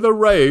 with a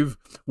rave,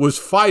 was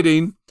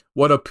fighting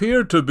what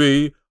appeared to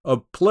be a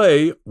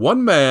play,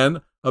 one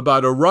man,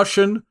 about a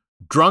Russian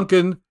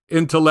drunken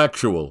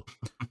intellectual.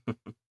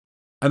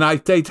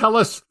 And they tell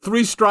us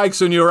 3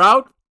 strikes and you're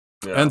out.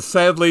 Yeah. And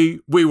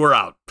sadly, we were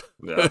out.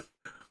 Yeah.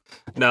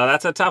 No,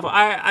 that's a tough one.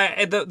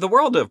 The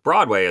world of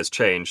Broadway has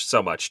changed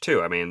so much,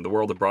 too. I mean, the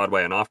world of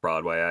Broadway and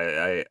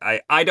off-Broadway,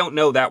 I don't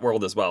know that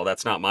world as well.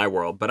 That's not my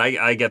world. But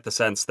I get the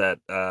sense that,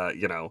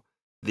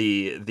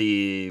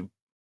 the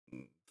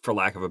for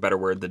lack of a better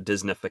word, the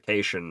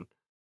Disneyfication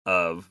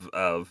of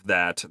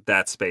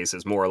that space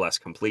is more or less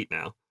complete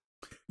now.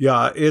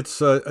 Yeah,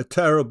 it's a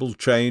terrible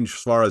change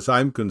as far as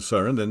I'm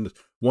concerned. And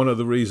one of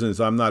the reasons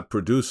I'm not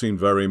producing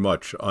very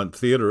much on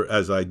theater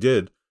as I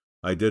did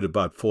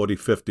about 40,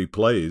 50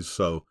 plays.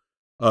 So,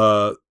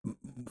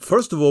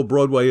 first of all,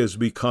 Broadway has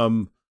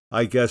become,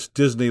 I guess,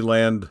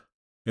 Disneyland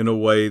in a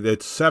way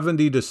that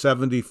 70 to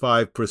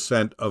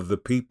 75% of the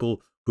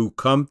people who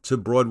come to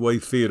Broadway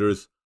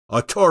theaters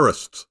are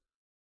tourists.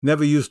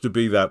 Never used to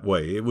be that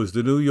way. It was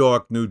the New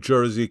York, New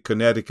Jersey,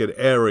 Connecticut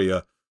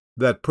area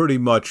that pretty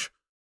much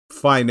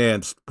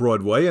financed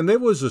Broadway. And there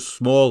was a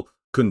small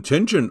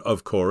contingent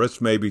of chorus,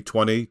 maybe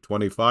 20,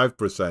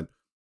 25%.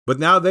 But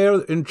now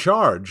they're in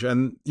charge,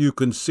 and you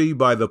can see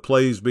by the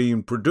plays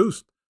being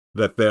produced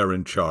that they're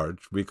in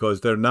charge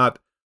because they're not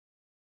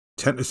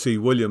Tennessee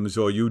Williams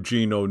or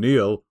Eugene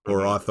O'Neill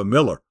or Arthur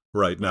Miller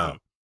right now.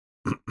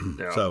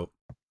 Yeah. So,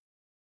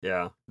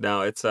 yeah,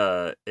 no, it's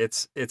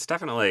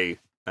definitely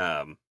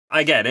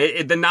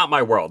Again, they're not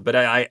my world, but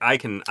I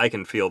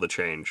can feel the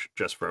change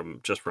just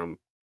from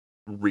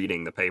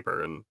reading the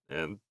paper and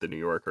the New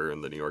Yorker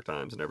and the New York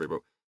Times and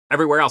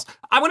everywhere else.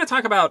 I want to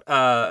talk about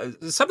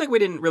something we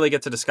didn't really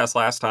get to discuss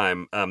last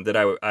time, that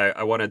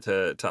I wanted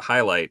to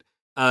highlight,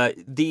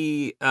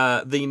 the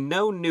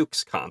No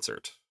Nukes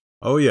concert.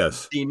 Oh,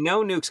 yes. The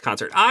No Nukes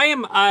concert. I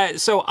am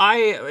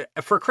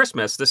for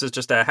Christmas, this is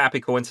just a happy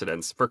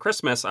coincidence. For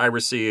Christmas, I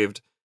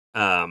received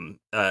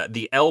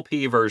the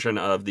LP version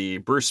of the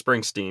Bruce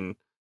Springsteen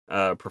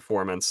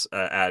performance.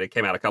 It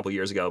came out a couple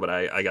years ago, but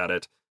I got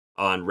it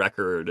on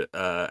record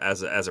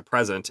as a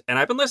present, and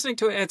I've been listening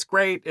to it. It's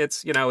great.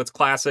 It's it's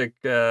classic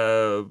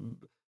Darkness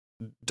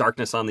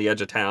on the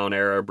Edge of Town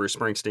era Bruce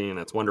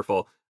Springsteen. It's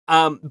wonderful.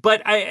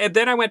 But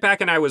then I went back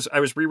and I was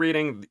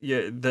rereading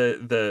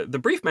the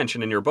brief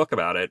mention in your book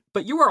about it.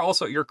 But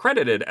you're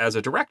credited as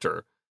a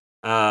director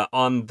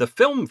on the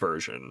film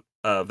version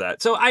of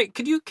that. So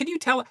could you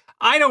tell?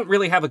 I don't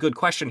really have a good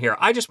question here.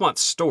 I just want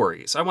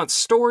stories. I want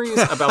stories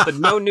about the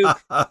No Nuke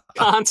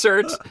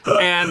concert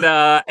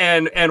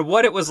and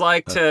what it was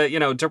like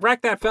to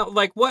direct that film.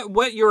 Like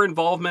what your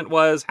involvement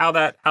was, how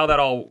that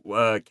all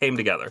came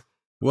together.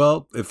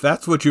 Well, if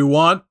that's what you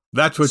want,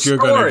 that's what you're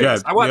going to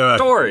get. I want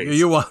stories.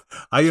 You want,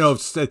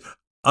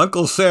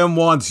 Uncle Sam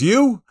wants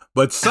you,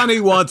 but Sonny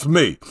wants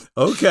me.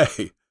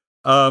 Okay.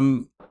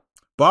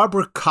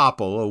 Barbara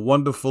Koppel, a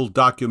wonderful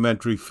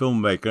documentary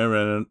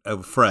filmmaker and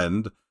a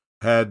friend,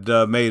 had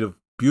made a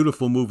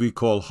beautiful movie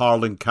called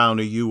Harlan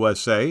County,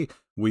 USA.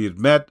 We had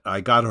met.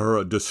 I got her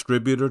a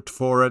distributor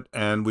for it,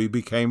 and we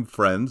became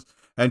friends.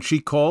 And she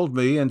called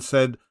me and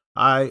said,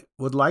 I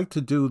would like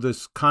to do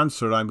this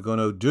concert I'm going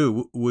to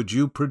do. Would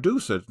you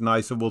produce it? And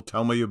I said, well,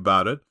 tell me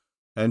about it.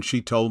 And she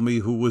told me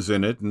who was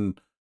in it, and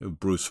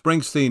Bruce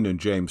Springsteen and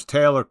James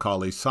Taylor,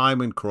 Carly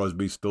Simon,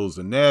 Crosby, Stills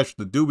and Nash,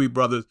 the Doobie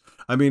Brothers.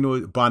 I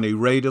mean, Bonnie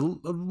Raitt, a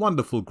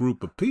wonderful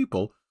group of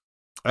people.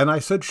 And I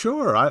said,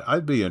 sure,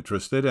 I'd be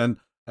interested. And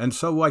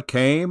so I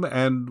came,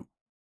 and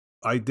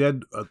I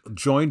did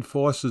joined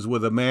forces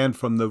with a man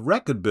from the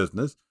record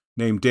business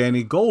named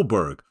Danny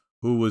Goldberg,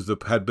 who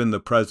had been the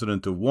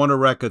president of Warner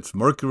Records,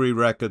 Mercury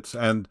Records,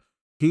 and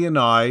he and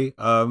I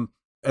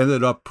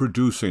ended up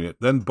producing it.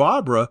 Then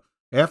Barbara,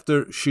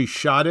 after she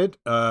shot it,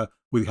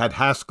 we had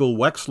Haskell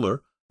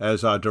Wexler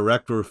as our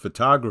director of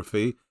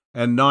photography,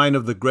 and 9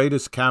 of the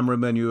greatest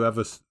cameramen you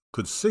ever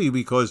could see,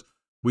 because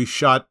we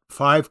shot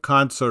 5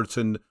 concerts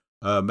in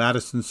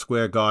Madison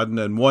Square Garden,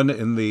 and one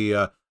in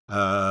the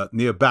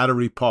near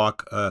Battery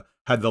Park.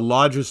 Had the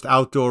largest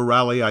outdoor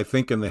rally, I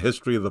think, in the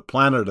history of the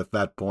planet at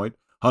that point.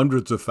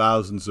 Hundreds of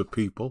thousands of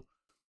people.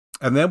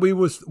 And then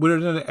we're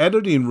in an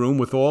editing room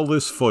with all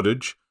this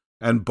footage,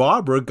 and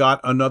Barbara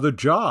got another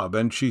job,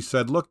 and she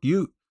said, look,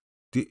 you've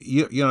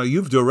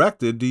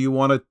directed, do you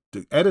want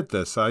to edit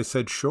this? I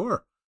said,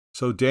 sure.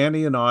 So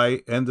Danny and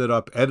I ended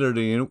up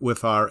editing it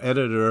with our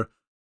editor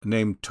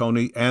named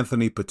Tony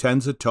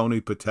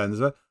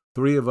Potenza.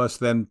 3 of us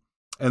then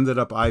ended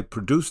up, I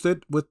produced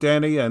it with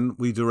Danny, and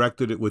we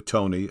directed it with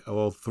Tony,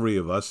 all 3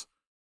 of us.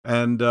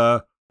 And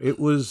it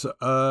was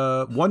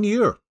 1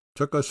 year.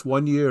 Took us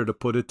 1 year to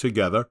put it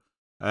together,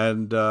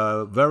 and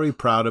very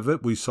proud of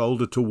it. We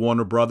sold it to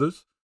Warner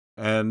Brothers,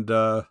 and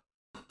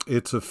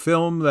it's a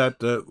film that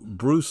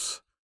Bruce,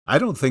 I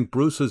don't think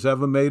Bruce has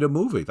ever made a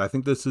movie. I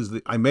think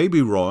I may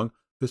be wrong,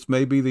 this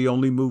may be the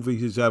only movie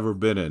he's ever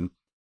been in.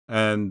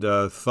 And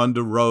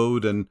Thunder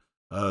Road and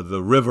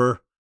The River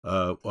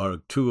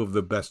are 2 of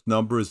the best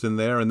numbers in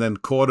there, and then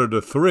Quarter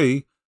to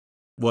Three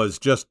was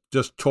just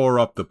tore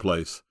up the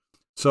place.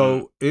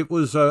 So it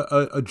was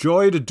a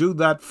joy to do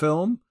that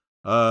film.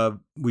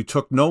 We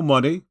took no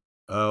money.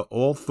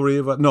 All 3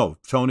 of us. No,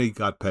 Tony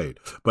got paid.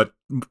 But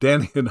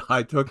Danny and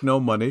I took no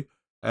money.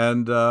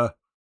 And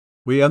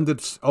we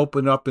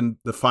opened up in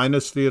the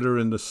finest theater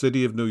in the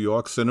city of New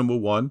York, Cinema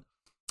One.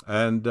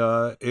 And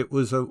it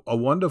was a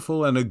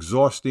wonderful and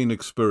exhausting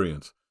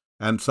experience,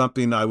 and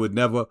something I would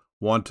never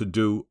want to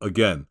do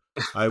again.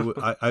 I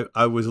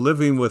was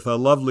living with a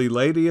lovely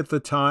lady at the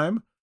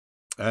time.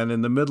 And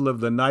in the middle of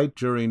the night,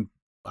 during,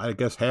 I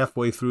guess,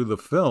 halfway through the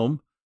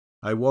film,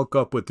 I woke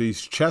up with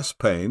these chest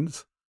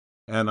pains,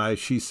 and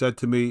she said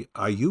to me,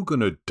 "Are you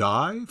going to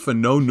die for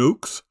No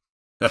Nukes?"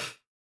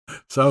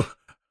 So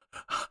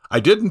I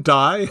didn't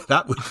die.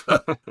 That was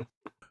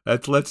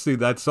let's see,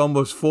 that's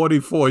almost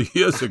 44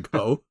 years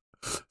ago.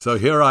 So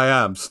here I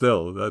am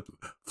still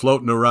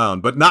floating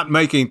around, but not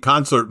making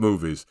concert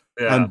movies.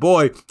 Yeah. And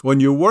boy, when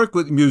you work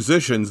with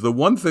musicians, the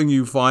one thing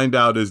you find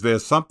out is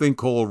there's something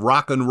called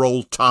rock and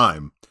roll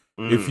time.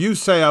 If you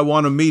say, I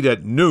want to meet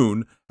at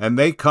noon, and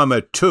they come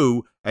at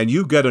 2, and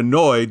you get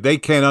annoyed, they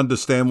can't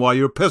understand why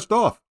you're pissed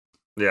off.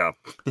 Yeah.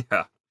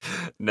 Yeah.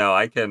 No,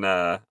 I can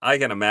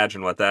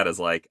imagine what that is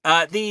like.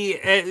 When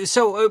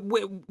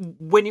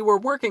you were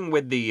working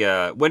with the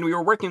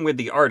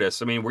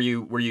artists, I mean, were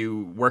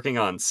you working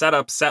on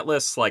setup, set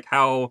lists, like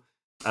how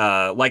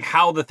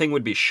the thing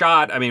would be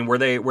shot? I mean, were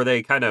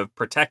they kind of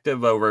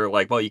protective over,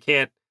 like, well, you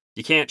can't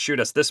shoot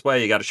us this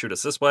way, you got to shoot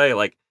us this way?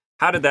 Like,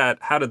 How did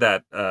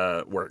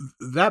that work?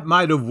 That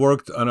might have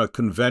worked on a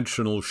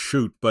conventional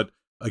shoot, but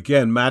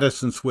again,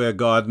 Madison Square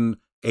Garden,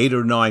 8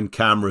 or 9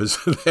 cameras.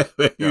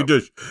 You're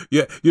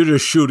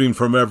just shooting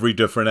from every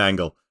different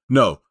angle.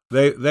 No,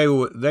 they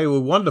were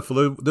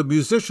wonderful. The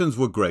musicians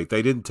were great.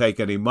 They didn't take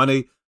any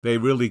money. They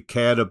really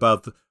cared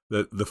about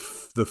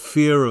the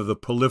fear of the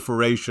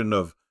proliferation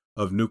of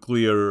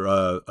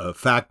nuclear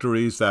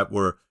factories that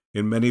were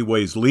in many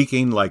ways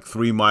leaking, like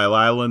 3 Mile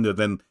Island, and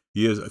then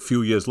a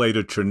few years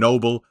later,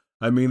 Chernobyl.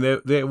 I mean,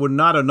 there were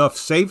not enough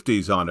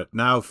safeties on it.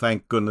 Now,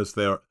 thank goodness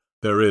there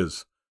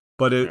is.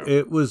 But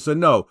it was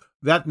no,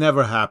 that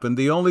never happened.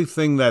 The only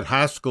thing that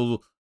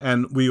Haskell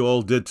and we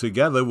all did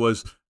together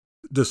was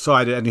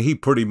decided, and he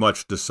pretty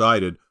much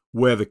decided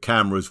where the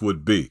cameras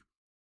would be,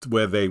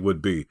 where they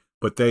would be.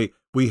 But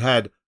we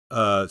had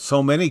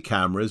so many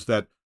cameras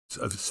that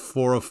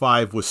 4 or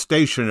 5 were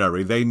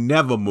stationary. They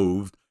never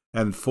moved,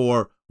 and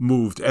 4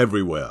 moved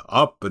everywhere,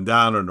 up and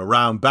down and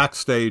around,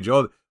 backstage.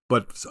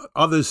 But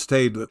others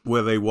stayed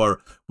where they were.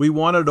 We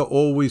wanted to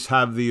always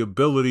have the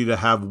ability to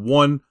have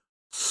one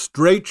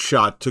straight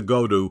shot to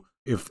go to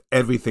if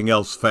everything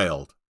else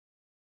failed.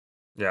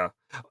 Yeah.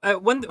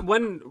 One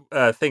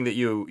thing that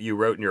you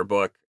wrote in your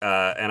book,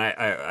 and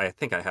I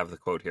think I have the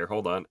quote here.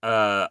 Hold on.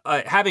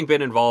 Having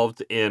been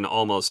involved in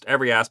almost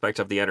every aspect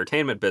of the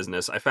entertainment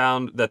business, I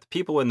found that the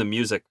people in the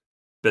music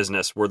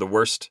business were the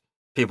worst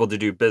people to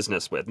do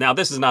business with. Now,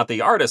 this is not the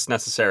artists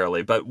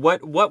necessarily, but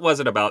what was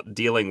it about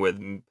dealing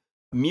with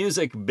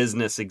music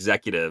business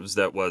executives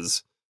that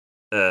was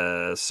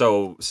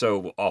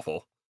so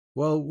awful?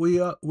 Well, we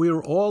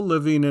are all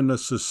living in a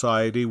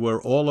society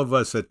where all of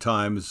us at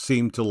times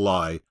seem to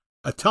lie.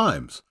 At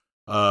times,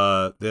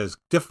 there's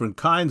different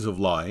kinds of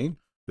lying.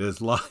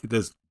 There's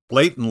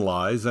blatant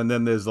lies, and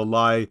then there's the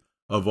lie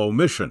of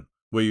omission,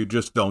 where you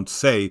just don't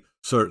say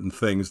certain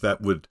things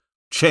that would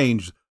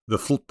change the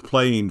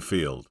playing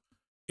field.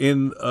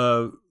 In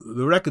the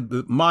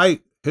record, my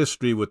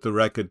history with the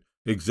record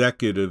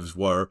executives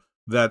were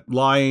that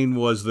lying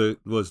was the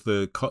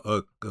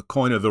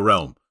coin of the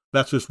realm.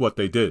 That's just what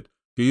they did.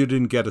 You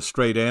didn't get a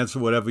straight answer.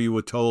 Whatever you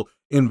were told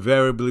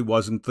invariably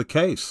wasn't the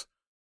case.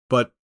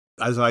 But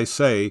as I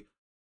say,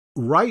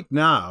 right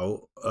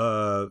now,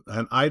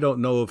 and I don't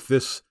know if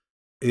this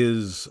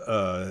is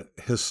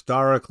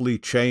historically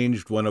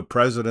changed when a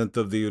president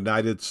of the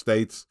United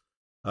States,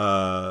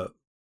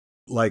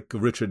 like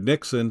Richard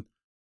Nixon,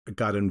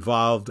 got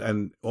involved,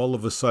 and all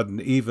of a sudden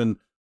even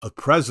a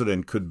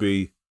president could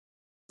be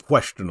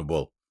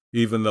questionable,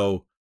 even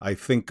though I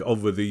think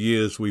over the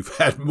years we've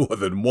had more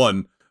than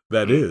one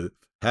that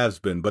has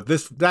been. But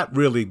that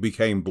really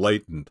became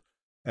blatant.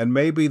 And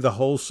maybe the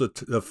whole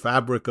the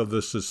fabric of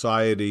the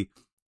society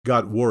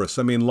got worse.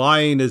 I mean,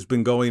 lying has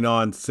been going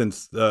on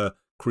since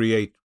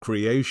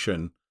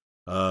creation,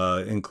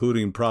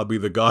 including probably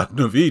the Garden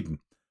of Eden.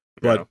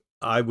 But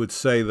I would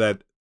say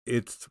that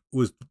it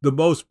was the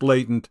most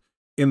blatant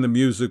in the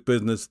music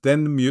business,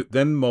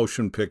 then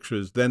motion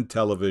pictures, then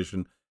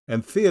television.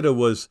 And theater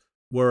was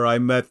where I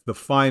met the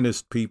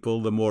finest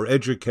people, the more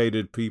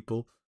educated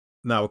people.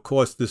 Now, of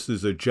course, this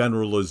is a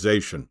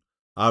generalization.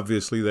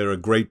 Obviously, there are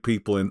great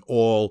people in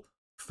all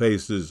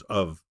phases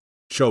of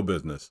show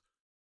business.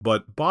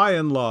 But by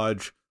and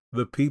large,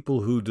 the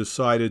people who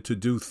decided to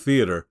do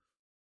theater,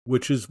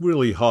 which is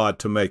really hard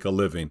to make a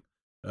living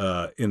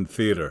in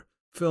theater,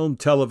 film,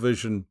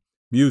 television,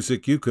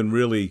 music, you can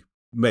really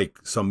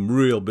make some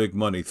real big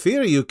money.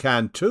 Theater you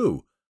can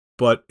too,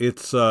 but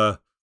it's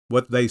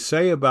what they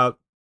say about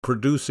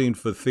producing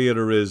for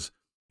theater is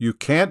you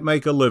can't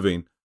make a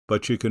living,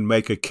 but you can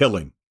make a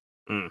killing.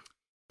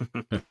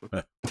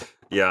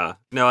 Yeah.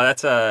 No,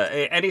 that's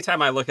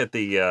anytime I look at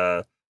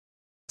the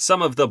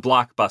some of the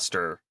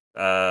blockbuster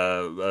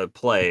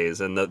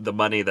plays and the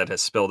money that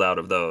has spilled out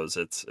of those,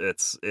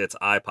 it's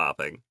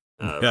eye-popping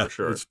for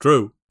sure. It's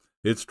true.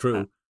 It's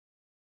true.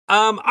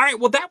 All right.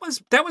 Well, that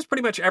was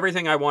pretty much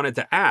everything I wanted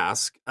to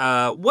ask.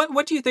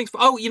 What do you think?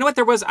 Oh, you know what?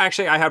 There was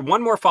actually I had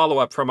one more follow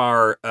up from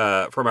our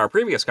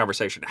previous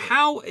conversation.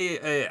 How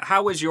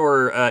is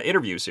your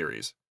interview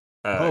series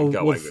going?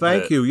 Well,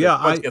 thank you.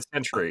 Yeah,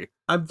 Century.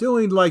 I'm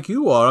doing like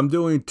you are. I'm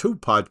doing 2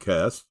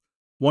 podcasts.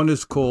 One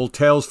is called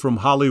Tales from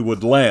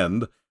Hollywood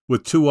Land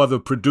with 2 other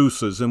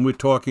producers, and we're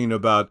talking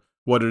about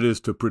what it is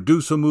to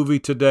produce a movie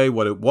today,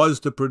 what it was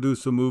to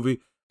produce a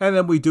movie, and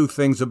then we do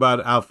things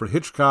about Alfred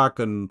Hitchcock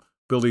and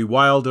Billy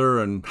Wilder,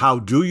 and how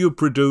do you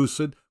produce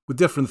it, with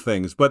different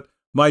things. But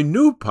my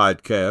new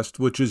podcast,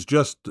 which is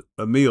just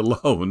me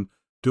alone,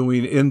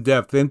 doing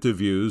in-depth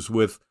interviews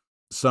with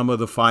some of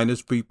the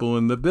finest people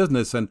in the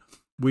business. And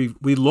we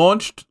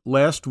launched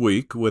last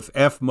week with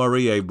F.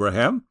 Murray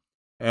Abraham,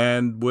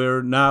 and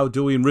we're now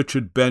doing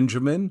Richard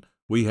Benjamin.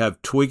 We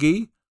have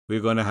Twiggy. We're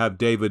going to have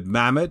David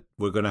Mamet.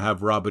 We're going to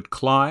have Robert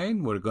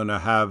Klein. We're going to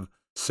have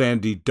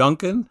Sandy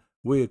Duncan.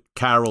 We're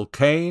Carol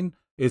Kane.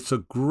 It's a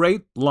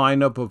great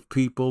lineup of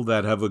people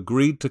that have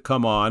agreed to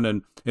come on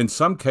and, in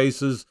some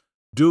cases,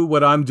 do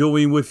what I'm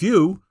doing with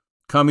you,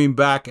 coming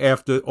back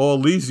after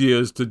all these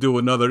years to do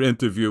another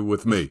interview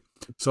with me.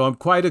 So I'm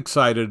quite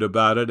excited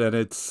about it, and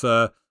it's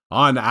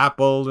on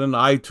Apple and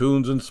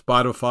iTunes and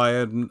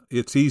Spotify, and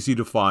it's easy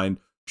to find.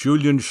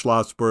 Julian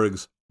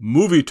Schlossberg's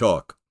Movie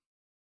Talk.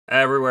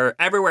 Everywhere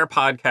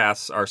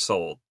podcasts are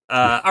sold.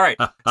 All right.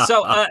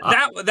 So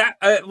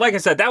like I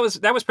said, that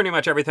was pretty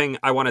much everything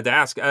I wanted to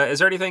ask. Is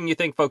there anything you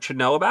think folks should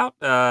know about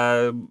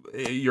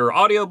your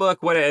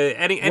audiobook?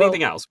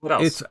 Anything else? What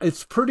else?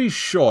 It's pretty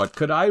short.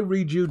 Could I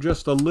read you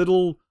just a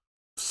little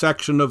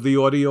section of the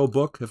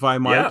audiobook, if I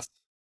might? Yes.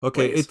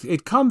 Okay. Please.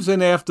 It comes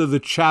in after the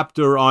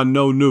chapter on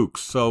no nukes,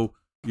 so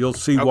you'll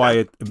see why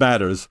it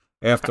matters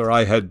after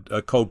I had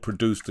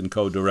co-produced and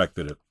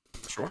co-directed it.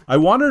 Sure. I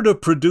wanted to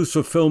produce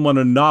a film on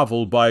a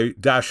novel by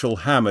Dashiell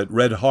Hammett,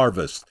 Red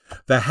Harvest.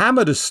 The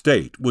Hammett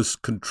estate was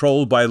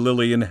controlled by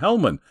Lillian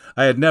Hellman.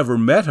 I had never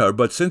met her,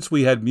 but since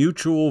we had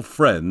mutual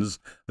friends,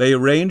 they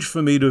arranged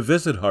for me to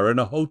visit her in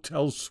a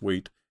hotel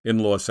suite in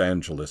Los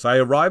Angeles. I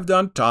arrived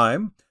on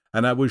time,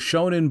 and I was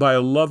shown in by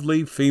a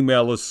lovely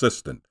female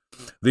assistant.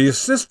 The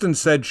assistant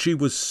said she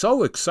was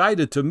so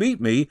excited to meet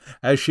me,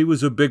 as she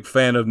was a big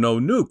fan of No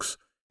Nukes.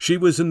 She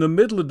was in the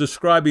middle of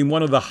describing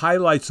one of the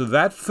highlights of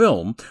that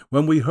film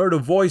when we heard a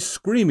voice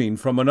screaming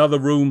from another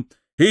room,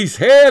 "He's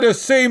here to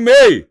see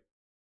me!"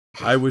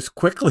 I was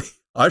quickly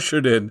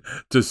ushered in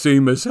to see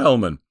Miss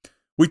Hellman.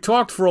 We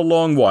talked for a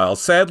long while.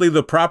 Sadly,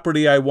 the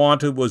property I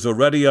wanted was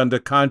already under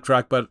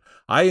contract, but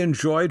I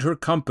enjoyed her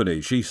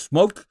company. She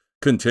smoked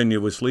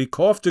continuously,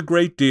 coughed a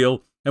great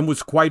deal, and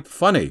was quite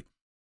funny.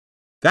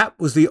 That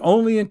was the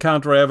only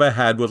encounter I ever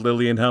had with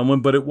Lillian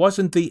Hellman, but it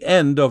wasn't the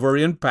end of her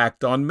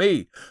impact on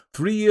me.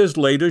 3 years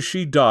later,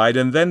 she died,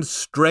 and then,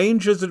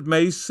 strange as it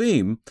may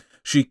seem,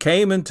 she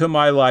came into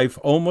my life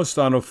almost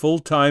on a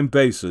full-time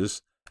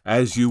basis,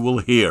 as you will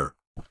hear.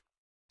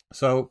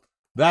 So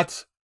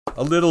that's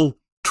a little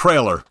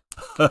trailer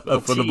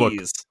for the book.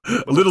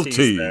 A little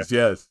tease,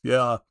 yes,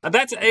 yeah.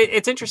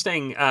 It's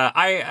interesting.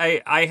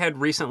 I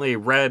had recently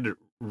read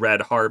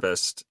Red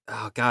Harvest.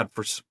 Oh God,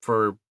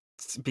 for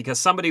because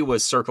somebody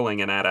was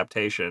circling an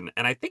adaptation,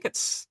 and I think it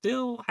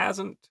still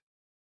hasn't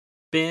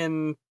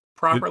been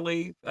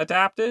properly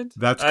adapted.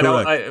 That's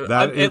correct.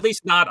 At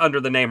least not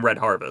under the name Red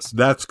Harvest.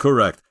 That's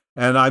correct.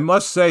 And I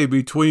must say,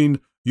 between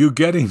you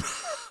getting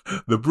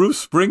the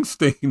Bruce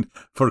Springsteen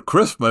for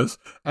Christmas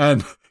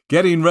and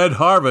getting Red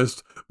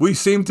Harvest, we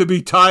seem to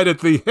be tied at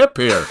the hip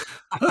here.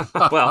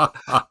 Well,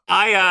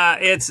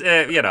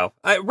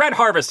 Red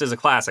Harvest is a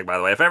classic, by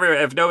the way.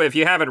 If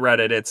you haven't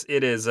read it, it's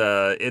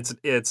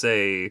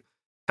a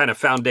kind of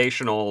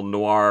foundational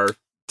noir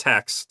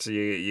text.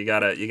 You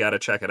gotta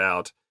check it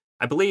out.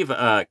 I believe,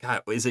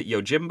 is it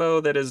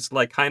Yojimbo that is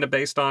like kind of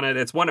based on it?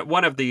 It's one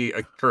of the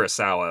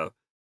Kurosawa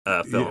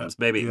films.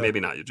 Maybe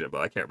not Yojimbo.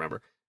 I can't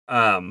remember.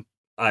 I'm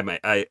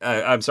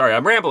sorry.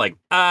 I'm rambling.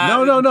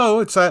 No.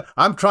 It's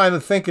I'm trying to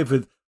think if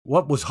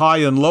what was High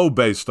and Low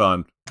based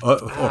on. Who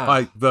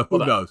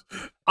knows?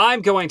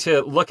 I'm going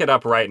to look it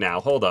up right now.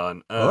 Hold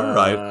on. All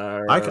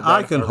right,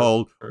 I can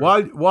hold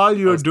while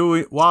you're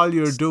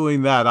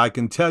doing that. I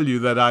can tell you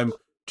that I'm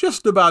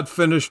just about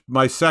finished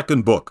my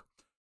second book.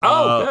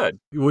 Oh, good.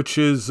 Which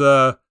is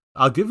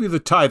I'll give you the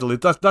title.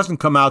 It doesn't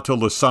come out till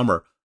the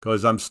summer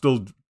because I'm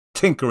still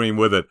tinkering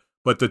with it.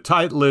 But the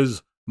title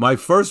is My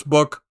First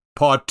Book,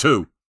 Part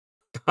 2.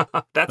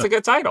 That's a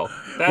good title.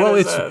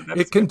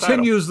 It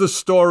continues the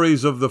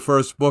stories of the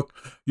first book.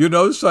 You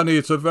know, Sonny,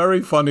 it's a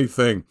very funny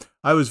thing.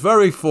 I was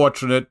very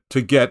fortunate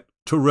to get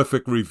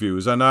terrific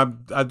reviews, and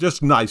I'm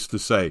just nice to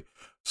say.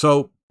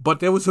 So, but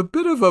there was a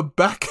bit of a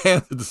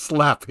backhanded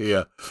slap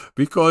here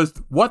because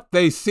what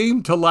they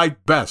seemed to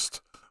like best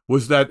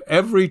was that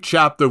every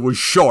chapter was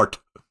short.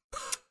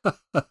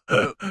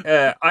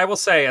 I will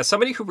say, as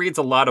somebody who reads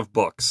a lot of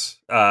books,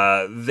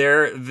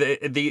 the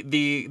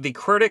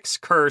critic's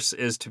curse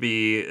is to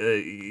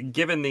be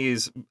given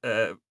these.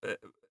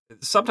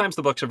 Sometimes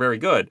the books are very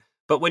good,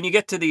 but when you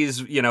get to these,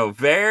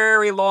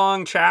 very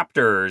long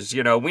chapters,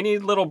 we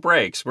need little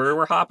breaks.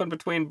 We're hopping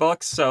between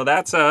books, so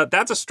that's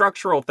a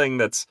structural thing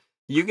that's.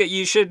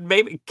 You should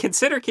maybe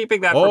consider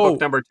keeping that for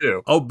book number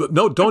 2. Oh, but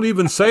no, don't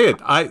even say it.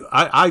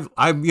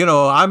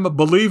 I'm a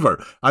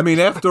believer. I mean,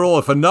 after all,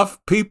 if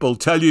enough people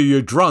tell you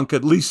you're drunk,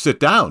 at least sit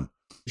down.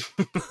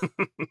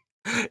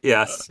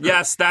 Yes,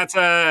 that's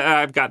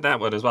I've got that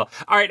one as well.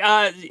 All right,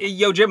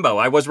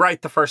 Yojimbo, I was right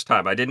the first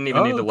time. I didn't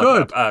even need to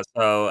look it up.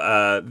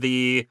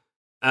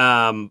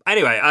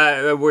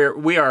 Anyway,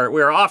 we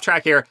are off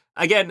track here.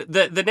 Again,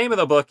 the name of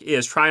the book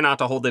is Try Not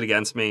to Hold It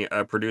Against Me,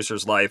 A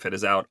Producer's Life. It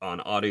is out on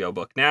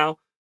audiobook now.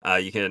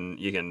 You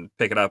can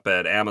pick it up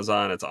at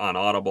Amazon. It's on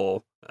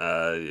Audible,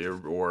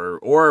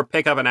 or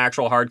pick up an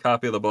actual hard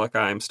copy of the book.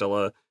 I'm still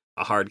a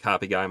hard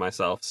copy guy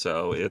myself,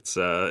 so it's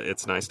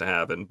nice to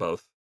have in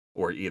both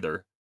or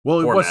either.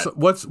 Well,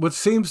 what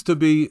seems to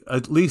be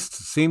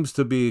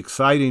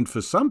exciting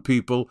for some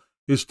people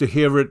is to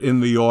hear it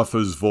in the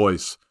author's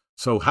voice.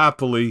 So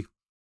happily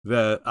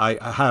that I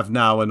have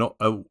now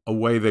a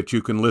way that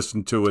you can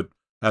listen to it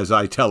as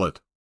I tell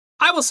it.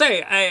 I will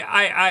say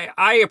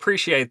I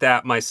appreciate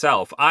that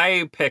myself.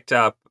 I picked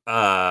up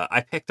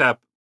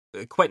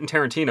Quentin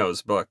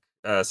Tarantino's book,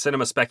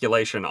 Cinema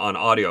Speculation, on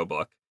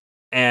audiobook.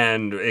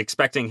 and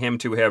expecting him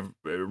to have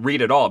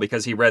read it all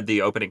because he read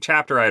the opening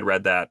chapter. I had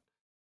read that.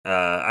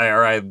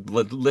 I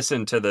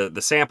listened to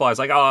the sample. I was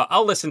like, oh,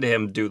 I'll listen to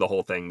him do the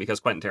whole thing because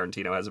Quentin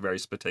Tarantino has a very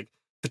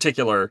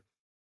particular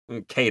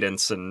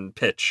cadence and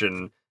pitch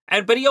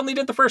but he only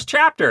did the first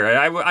chapter.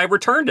 I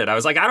returned it. I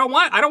was like, I don't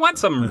want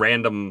some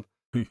random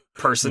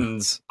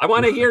person's. I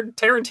want to hear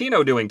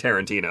Tarantino doing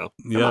Tarantino.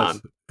 Come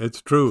on.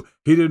 It's true.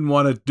 He didn't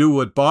want to do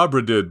what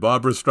Barbara did.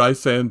 Barbara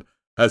Streisand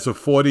has a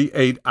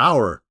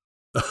 48-hour.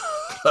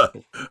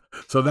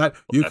 So that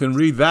you can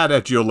read that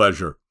at your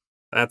leisure.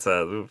 That's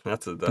a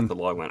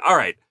long one. All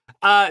right.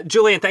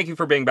 Julian, thank you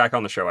for being back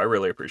on the show. I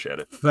really appreciate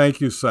it. Thank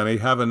you, Sonny.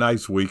 Have a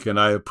nice week, and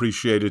I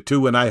appreciate it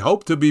too. And I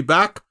hope to be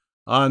back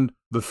on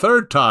the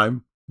third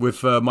time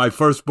with my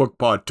first book,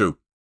 part 2.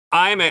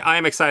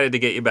 I'm excited to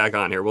get you back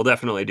on here. We'll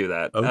definitely do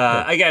that.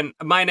 Okay. Again,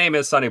 my name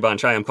is Sonny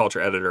Bunch. I am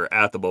culture editor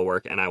at The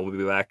Bulwark, and I will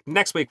be back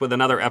next week with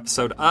another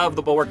episode of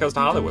The Bulwark Goes to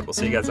Hollywood. We'll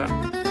see you guys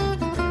then.